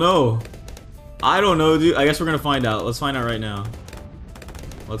 I don't know. I don't know, dude. I guess we're gonna find out. Let's find out right now.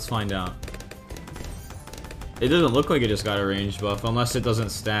 Let's find out. It doesn't look like it just got a range buff, unless it doesn't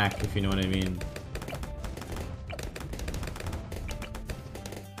stack, if you know what I mean.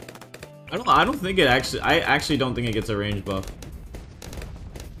 I don't think it actually... I actually don't think it gets a range buff.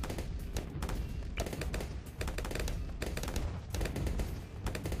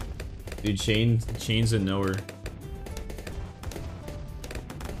 Dude, Chain's a knower.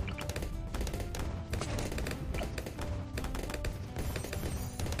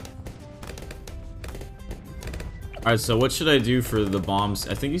 Alright, so what should I do for the bombs?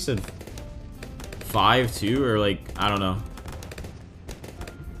 I think you said 5-2, or like, I don't know.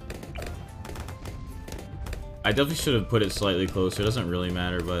 I definitely should have put it slightly closer. It doesn't really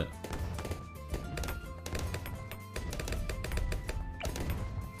matter, but...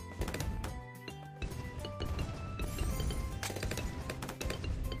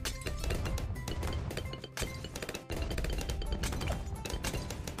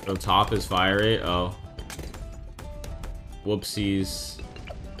 So top is fire rate? Oh. Whoopsies.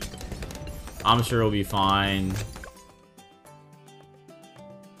 I'm sure it'll be fine.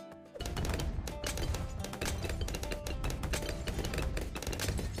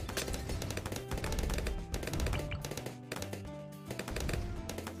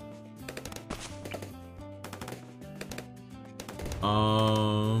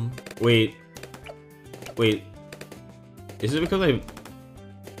 Wait. Is it because I...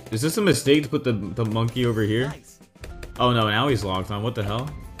 Is this a mistake to put the monkey over here? Nice. Oh no, now he's locked on. What the hell?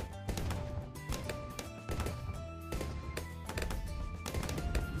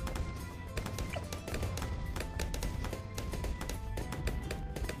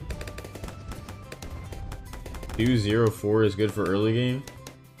 $204 is good for early game.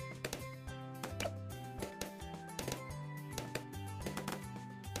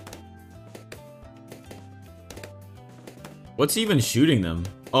 What's even shooting them?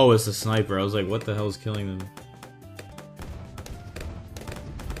 Oh, it's a sniper. I was like, what the hell is killing them?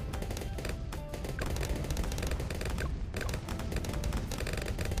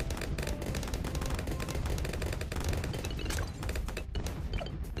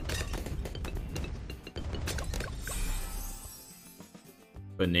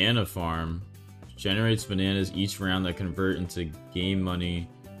 Banana farm. Generates bananas each round that convert into game money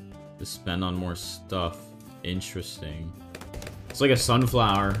to spend on more stuff. Interesting. It's like a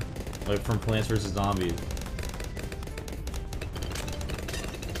sunflower, like from Plants vs. Zombies.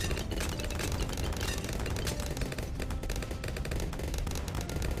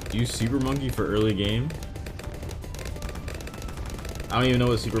 Use Super Monkey for early game? I don't even know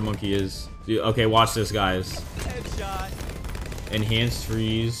what Super Monkey is. Dude, okay, watch this, guys. Headshot. Enhanced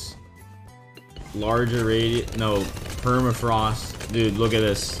freeze. Larger radius. No, permafrost. Dude, look at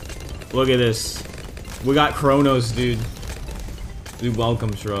this. Look at this. We got Chronos, dude. Dude,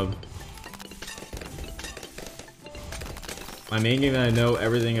 welcome, Shrub. My main game that I know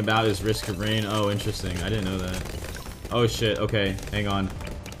everything about is Risk of Rain. Oh, interesting. I didn't know that. Oh, shit. Okay, hang on.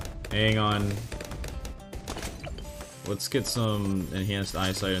 Hang on. Let's get some enhanced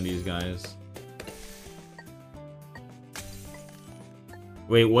eyesight on these guys.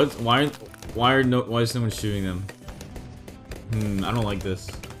 Wait, what? Why is no one shooting them? I don't like this.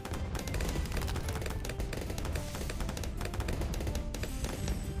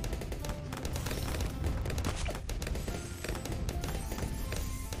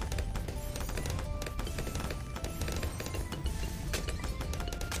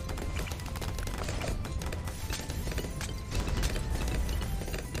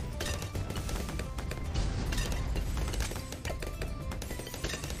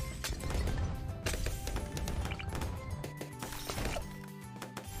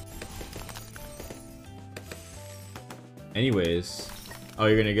 Anyways. Oh,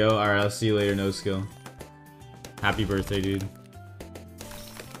 you're gonna go? Alright, I'll see you later, no skill. Happy birthday, dude.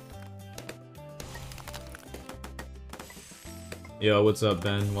 Yo, what's up,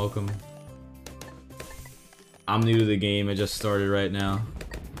 Ben? Welcome. I'm new to the game, I just started right now.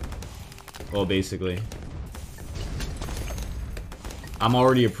 Well, basically. I'm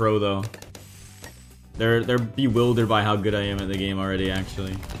already a pro, though. They're bewildered by how good I am at the game already,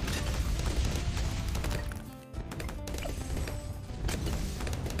 actually.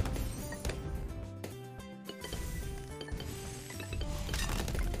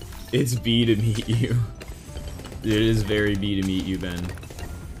 It's B to meet you. It is very B to meet you, Ben.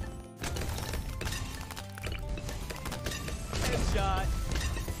 Headshot.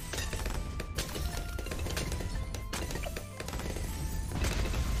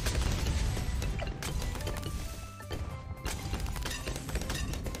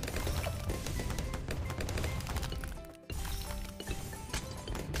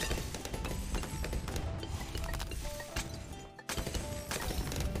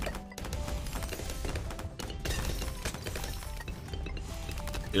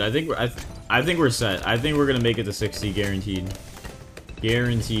 Dude, I think we're set. I think we're gonna make it to 60, guaranteed.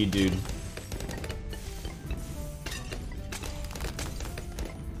 Guaranteed, dude.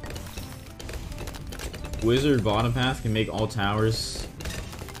 Wizard bottom path can make all towers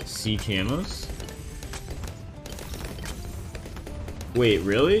see camos? Wait,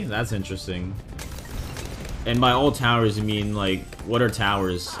 really? That's interesting. And by all towers, you mean, like, what are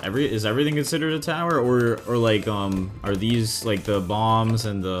towers? Is everything considered a tower? Or like, are these, like, the bombs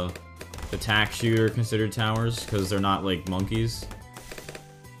and the tack shooter considered towers? Because they're not, like, monkeys?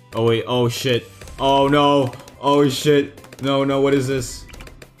 Oh, wait. Oh, shit. Oh, no. Oh, shit. No, no, what is this?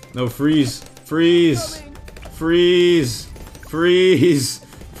 No, freeze. Freeze. Freeze. Freeze.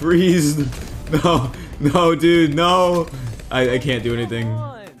 Freeze. No. No, dude, no. I can't do anything.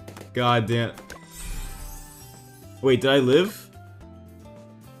 God damn. Wait, did I live?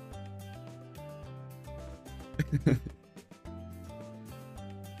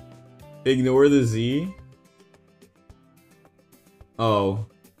 Ignore the Z? Oh.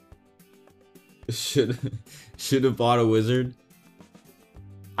 Should have bought a wizard.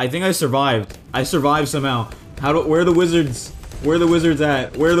 I think I survived. I survived somehow. Where are the wizards? Where are the wizards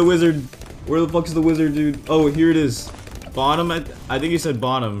at? Where are the wizard? Where the fuck's the wizard, dude? Oh, here it is. Bottom I think you said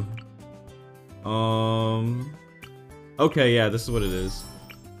bottom. Okay, yeah, this is what it is.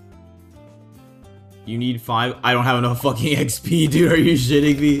 You need 5. I don't have enough fucking XP, dude. Are you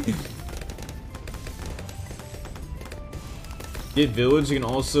shitting me? Get village. You can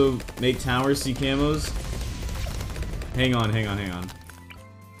also make towers see camos. Hang on.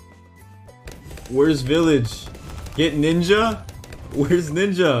 Where's village? Get ninja? Where's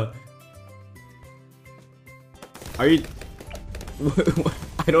ninja? Are you...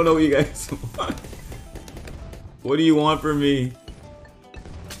 I don't know what you guys want. What do you want from me?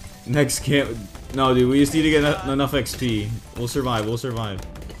 Next camp... No, dude, we just need to get enough XP. We'll survive, we'll survive.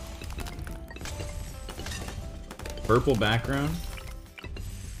 Purple background?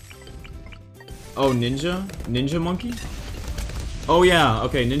 Oh, ninja? Ninja monkey? Oh yeah,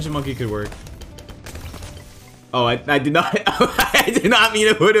 okay, ninja monkey could work. Oh, I did not... I did not mean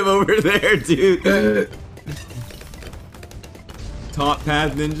to put him over there, dude. Top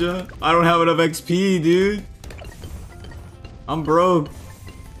path ninja? I don't have enough XP, dude. I'm broke.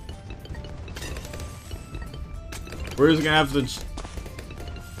 We're just gonna have to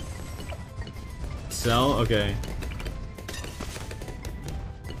sell? Okay.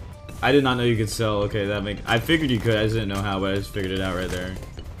 I did not know you could sell. Okay, I figured you could. I just didn't know how, but I just figured it out right there.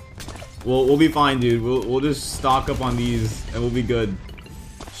 We'll be fine, dude. We'll just stock up on these and we'll be good.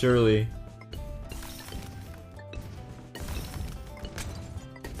 Surely.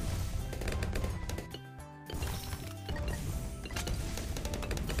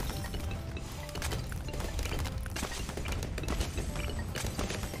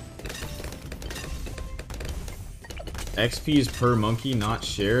 XP is per monkey, not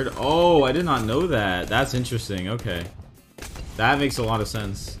shared. Oh, I did not know that. That's interesting. Okay. That makes a lot of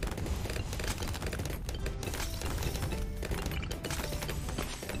sense.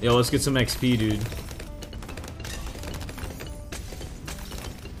 Yo, let's get some XP, dude.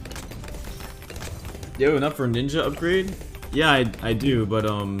 Yo, enough for ninja upgrade? Yeah, I do, but,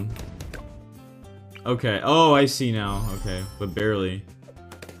 okay. Oh, I see now. Okay, but barely.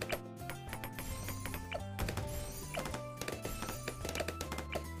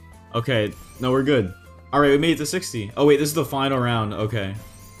 Okay, no, we're good. Alright, we made it to 60. Oh wait, this is the final round. Okay.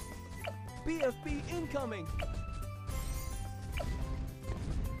 BFB incoming.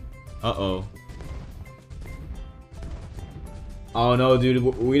 Uh-oh. Oh no, dude,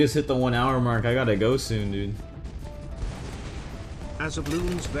 we just hit the 1 hour mark. I gotta go soon, dude. As a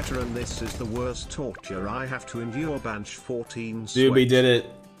Bloons veteran, this is the worst torture I have to endure. Bench 14 sweat. Dude, we did it.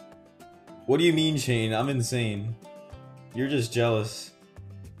 What do you mean, Shane? I'm insane. You're just jealous.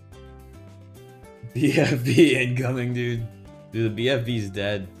 BFB incoming, dude. Dude, the BFB's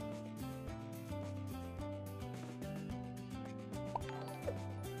dead.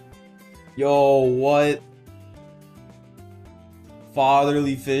 Yo, what?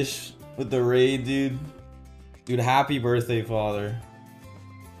 Fatherly fish with the raid, dude. Dude, happy birthday, father.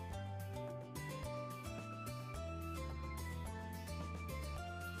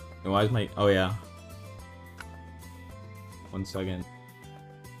 Why is my... Oh, yeah. 1 second.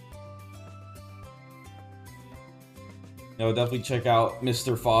 No, definitely check out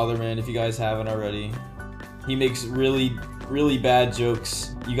Mr. Fatherman if you guys haven't already. He makes really, really bad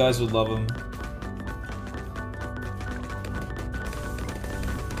jokes. You guys would love him.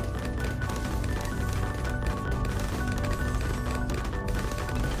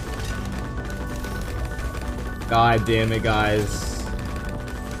 God damn it, guys.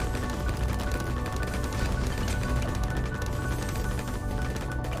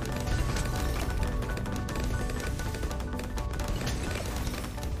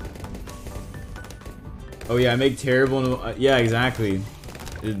 Oh yeah, I make terrible. Yeah, exactly.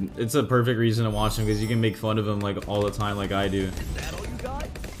 It's a perfect reason to watch him because you can make fun of him like all the time, like I do. Is that all you got?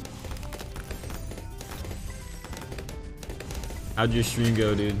 How'd your stream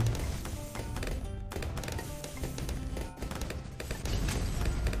go, dude?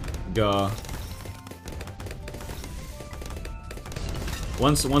 Gah.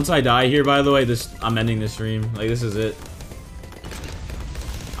 Once I die here, by the way, I'm ending the stream. Like, this is it.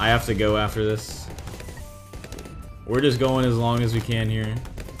 I have to go after this. We're just going as long as we can here.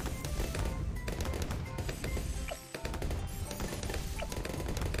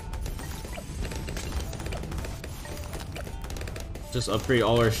 Just upgrade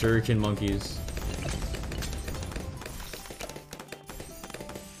all our shuriken monkeys.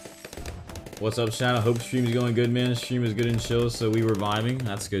 What's up, Shadow? Hope stream's going good, man. Stream is good and chill, so we were vibing.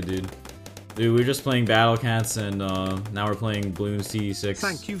 That's good, dude. Dude, we were just playing Battle Cats, and now we're playing Bloons TD6.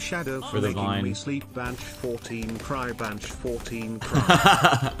 Thank you, Shadow, for the making vine. me sleep. Bench 14 cry. Bench 14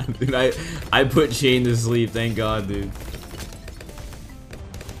 cry. Dude, I put Shane to sleep. Thank God, dude.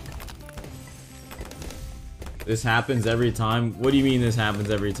 This happens every time. What do you mean this happens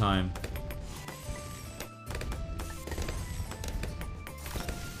every time?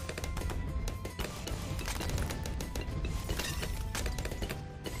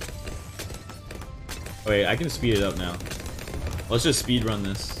 Wait, I can speed it up now. Let's just speed run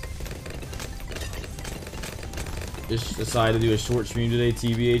this. Just decided to do a short stream today,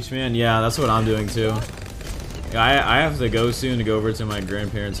 TBH, man. Yeah, that's what I'm doing too. Yeah, I have to go soon to go over to my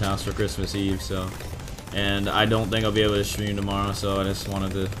grandparents' house for Christmas Eve, so. And I don't think I'll be able to stream tomorrow, so I just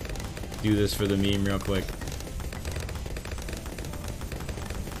wanted to do this for the meme real quick.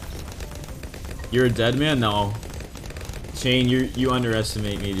 You're a dead man? No. Shane, you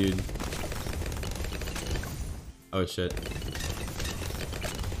underestimate me, dude. Oh shit.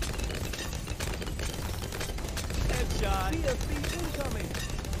 Headshot. BFB incoming.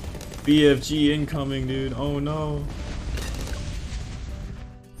 BFG incoming, dude. Oh no.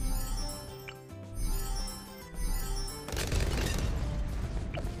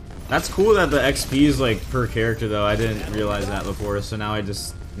 That's cool that the XP is like per character though. I didn't realize that before, so now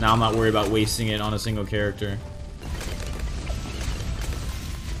I'm not worried about wasting it on a single character.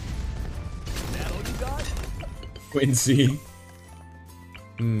 Is that all you got? Quincy.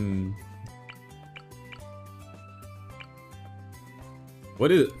 What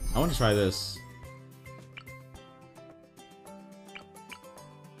is... I want to try this.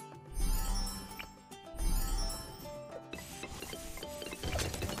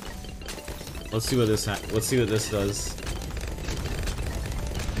 Let's see what this does.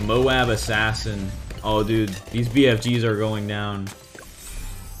 Moab Assassin. Oh dude, these BFGs are going down.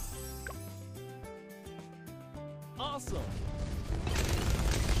 Awesome.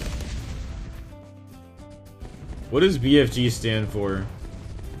 What does BFG stand for?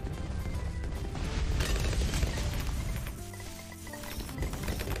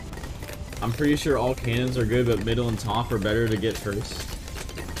 I'm pretty sure all cannons are good, but middle and top are better to get first.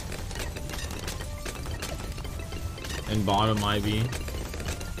 And bottom might be.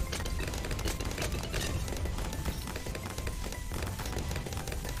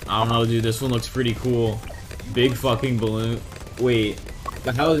 I don't know, dude. This one looks pretty cool. Big fucking balloon. Wait,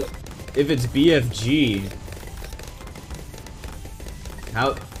 but how? If it's BFG,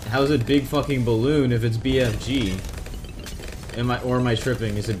 how's it big fucking balloon if it's BFG? Am I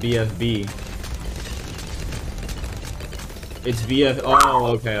tripping? Is it BFB? It's BF. Oh,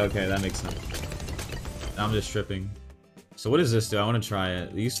 okay, that makes sense. I'm just tripping. So what does this do? I want to try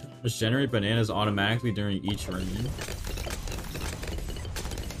it. These generate bananas automatically during each ring.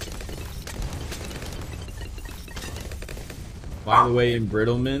 By the way,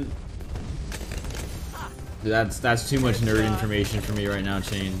 embrittlement. That's too much nerd information for me right now,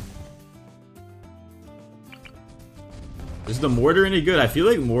 Chain. Is the mortar any good? I feel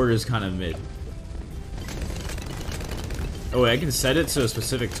like mortar is kind of mid. Oh wait, I can set it to a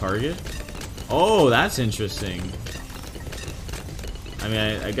specific target? Oh, that's interesting. I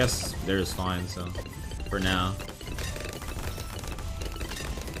mean, I guess there's fine, so for now.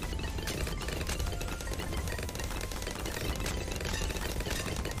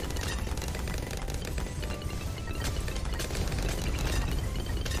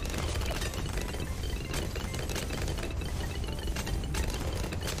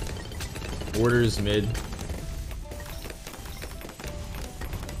 Orders mid.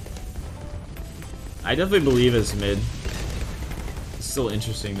 I definitely believe it's mid. It's still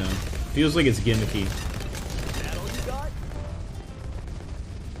interesting though. Feels like it's gimmicky. That all you got?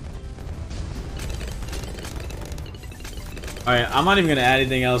 Alright, I'm not even gonna add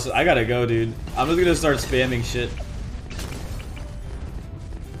anything else. I gotta go, dude. I'm just gonna start spamming shit.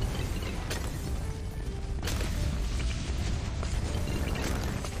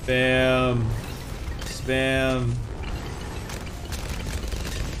 Spam. Spam.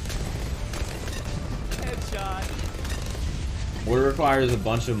 Headshot. What requires a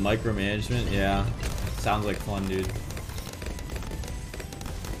bunch of micromanagement? Yeah. Sounds like fun, dude.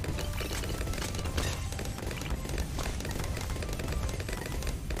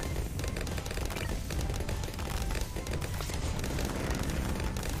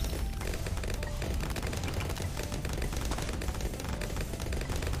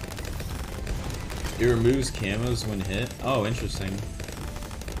 It removes camos when hit. Oh, interesting.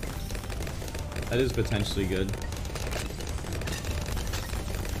 That is potentially good.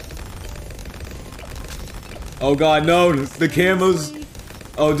 Oh god, no! The camos!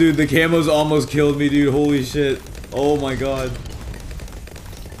 Oh dude, the camos almost killed me, dude. Holy shit. Oh my god.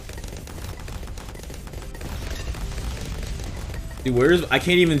 Dude, where's... I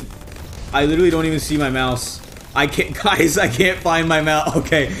can't even... I literally don't even see my mouse. I can't... Guys, I can't find my mouse.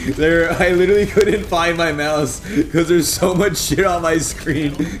 Okay, there... I literally couldn't find my mouse because there's so much shit on my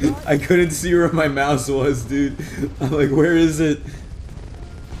screen. I couldn't see where my mouse was, dude. I'm like, where is it?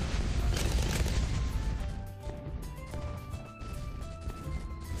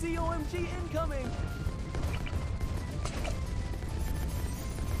 See OMG incoming.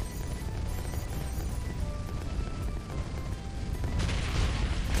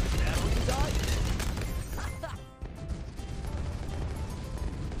 That all you got?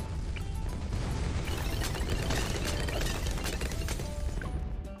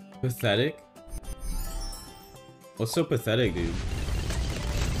 Pathetic? What's so pathetic, dude?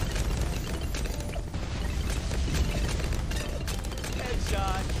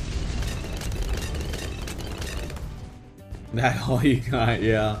 Headshot. That all you got,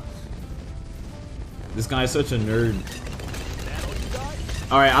 yeah. This guy's such a nerd. That all you got?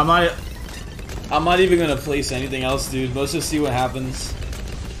 Alright, I'm not even gonna place anything else, dude. Let's just see what happens.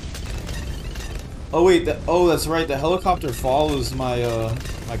 Oh wait, oh that's right, the helicopter follows my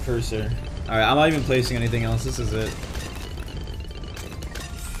my cursor. Alright, I'm not even placing anything else, this is it.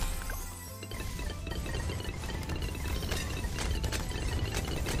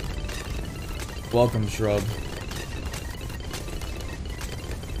 Welcome, Shrub.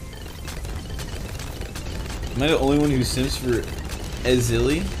 Am I the only one who sims for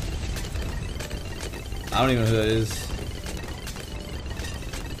Ezili? I don't even know who that is.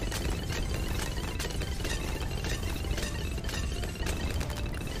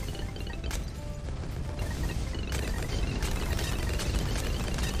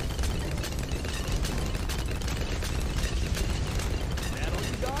 That all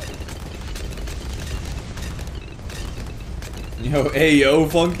you got? Yo, ayo,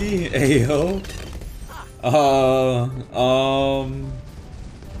 Funky? Ayo?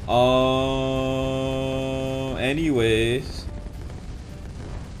 Anyways.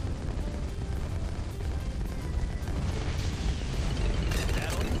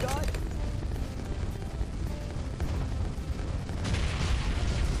 That all you got?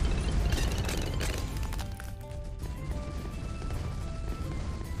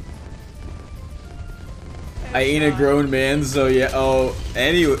 I ain't a grown man, so yeah. Oh,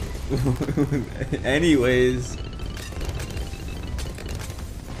 anyway. Anyways.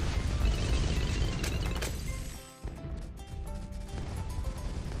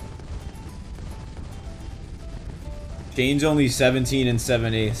 Shane's only 17 and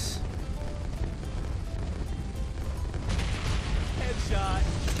 7/8. Headshot.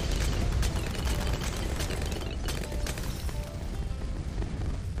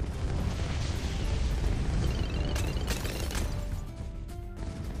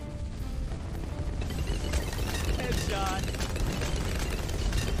 Headshot.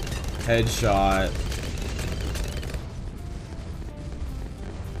 Headshot.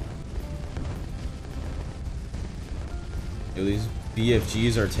 Yo, these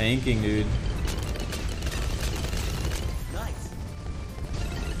BFGs are tanking, dude. Nice.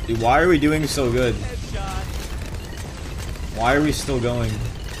 Dude, why are we doing so good? Headshot. Why are we still going?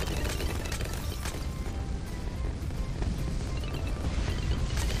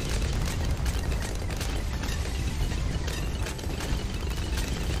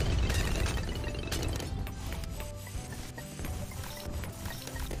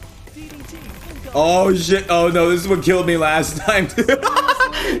 DDT. Incoming. Oh shit! Oh no, this is what killed me last time.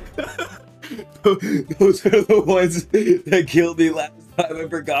 Those are the ones that killed me last time. I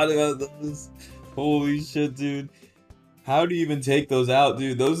forgot about those. Holy shit, dude. How do you even take those out,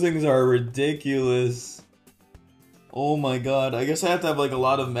 dude? Those things are ridiculous. Oh my god. I guess I have to have like a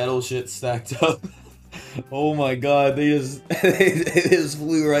lot of metal shit stacked up. Oh my god, they just they just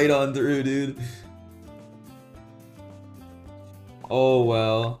flew right on through, dude. Oh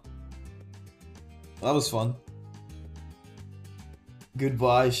well. That was fun.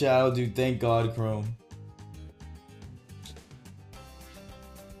 Goodbye, Shadow, dude. Thank God, Chrome.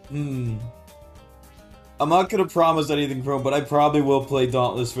 I'm not gonna promise anything, Chrome, but I probably will play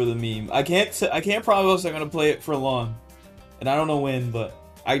Dauntless for the meme. I can't promise I'm gonna play it for long, and I don't know when, but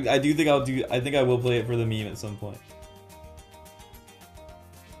I do think I think I will play it for the meme at some point.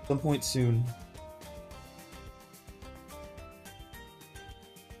 Some point soon.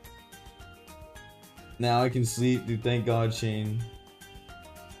 Now I can sleep, dude. Thank God, Shane.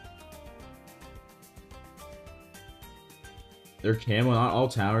 They're camo. Not all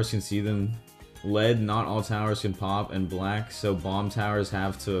towers can see them. Lead, not all towers can pop. And black, so bomb towers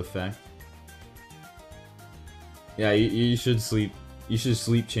have to affect. Yeah, you should sleep. You should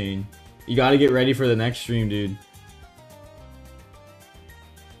sleep, Chain. You gotta get ready for the next stream, dude.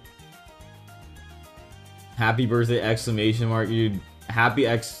 Happy birthday! Exclamation mark, dude. Happy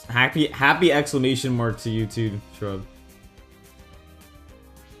exclamation mark to you too, Shrub.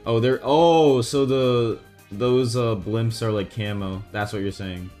 Oh, so those blimps are like camo. That's what you're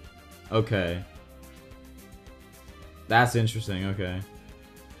saying. Okay. That's interesting, okay.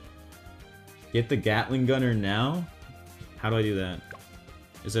 Get the Gatling gunner now? How do I do that?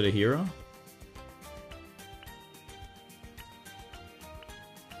 Is it a hero?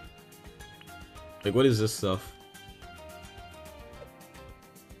 Like, what is this stuff?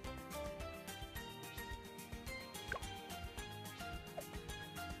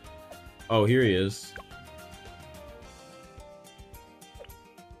 Oh, here he is.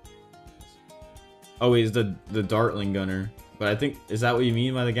 Oh, he's the Dartling gunner. But I think, is that what you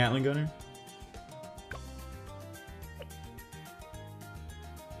mean by the Gatling gunner?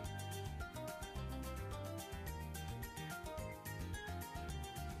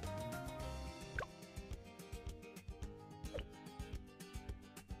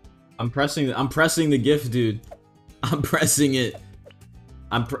 I'm pressing the gift, dude. I'm pressing it.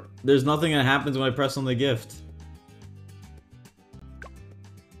 There's nothing that happens when I press on the gift.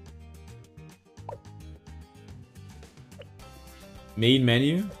 Main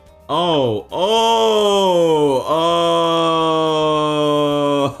menu? Oh, oh, oh,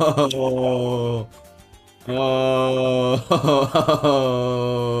 oh, oh, oh,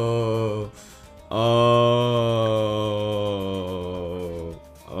 oh.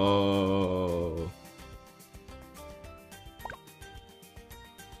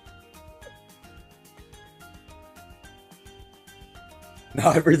 No,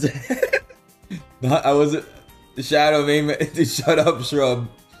 I pretend. No, I wasn't. Shadow, man. Shut up, Shrub.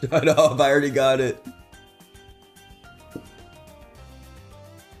 Shut up. I already got it.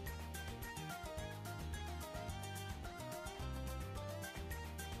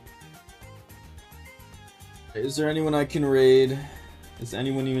 Is there anyone I can raid? Is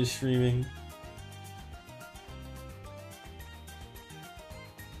anyone even streaming?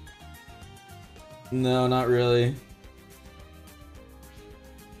 No, not really.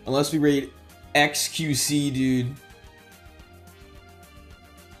 Unless we raid XQC, dude.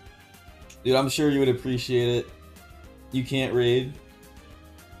 Dude, I'm sure you would appreciate it. You can't raid.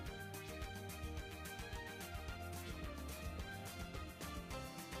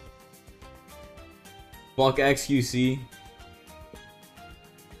 Fuck XQC.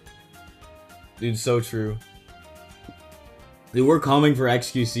 Dude, so true. Dude, we're coming for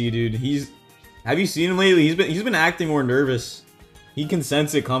XQC, dude. Have you seen him lately? He's been acting more nervous. He can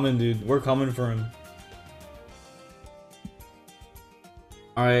sense it coming, dude. We're coming for him.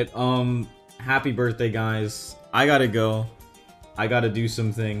 Alright, happy birthday, guys. I gotta go. I gotta do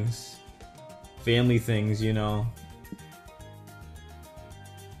some things. Family things, you know.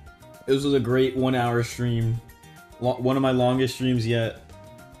 This was a great 1 hour stream. One of my longest streams yet.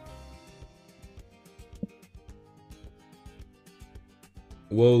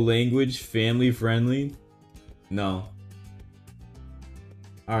 Whoa, language family friendly? No.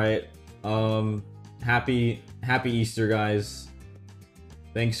 Alright. Happy Easter, guys.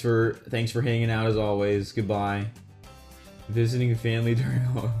 Thanks for hanging out as always. Goodbye. Visiting family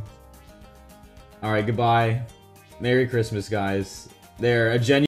during Alright, goodbye. Merry Christmas, guys. There, a genuine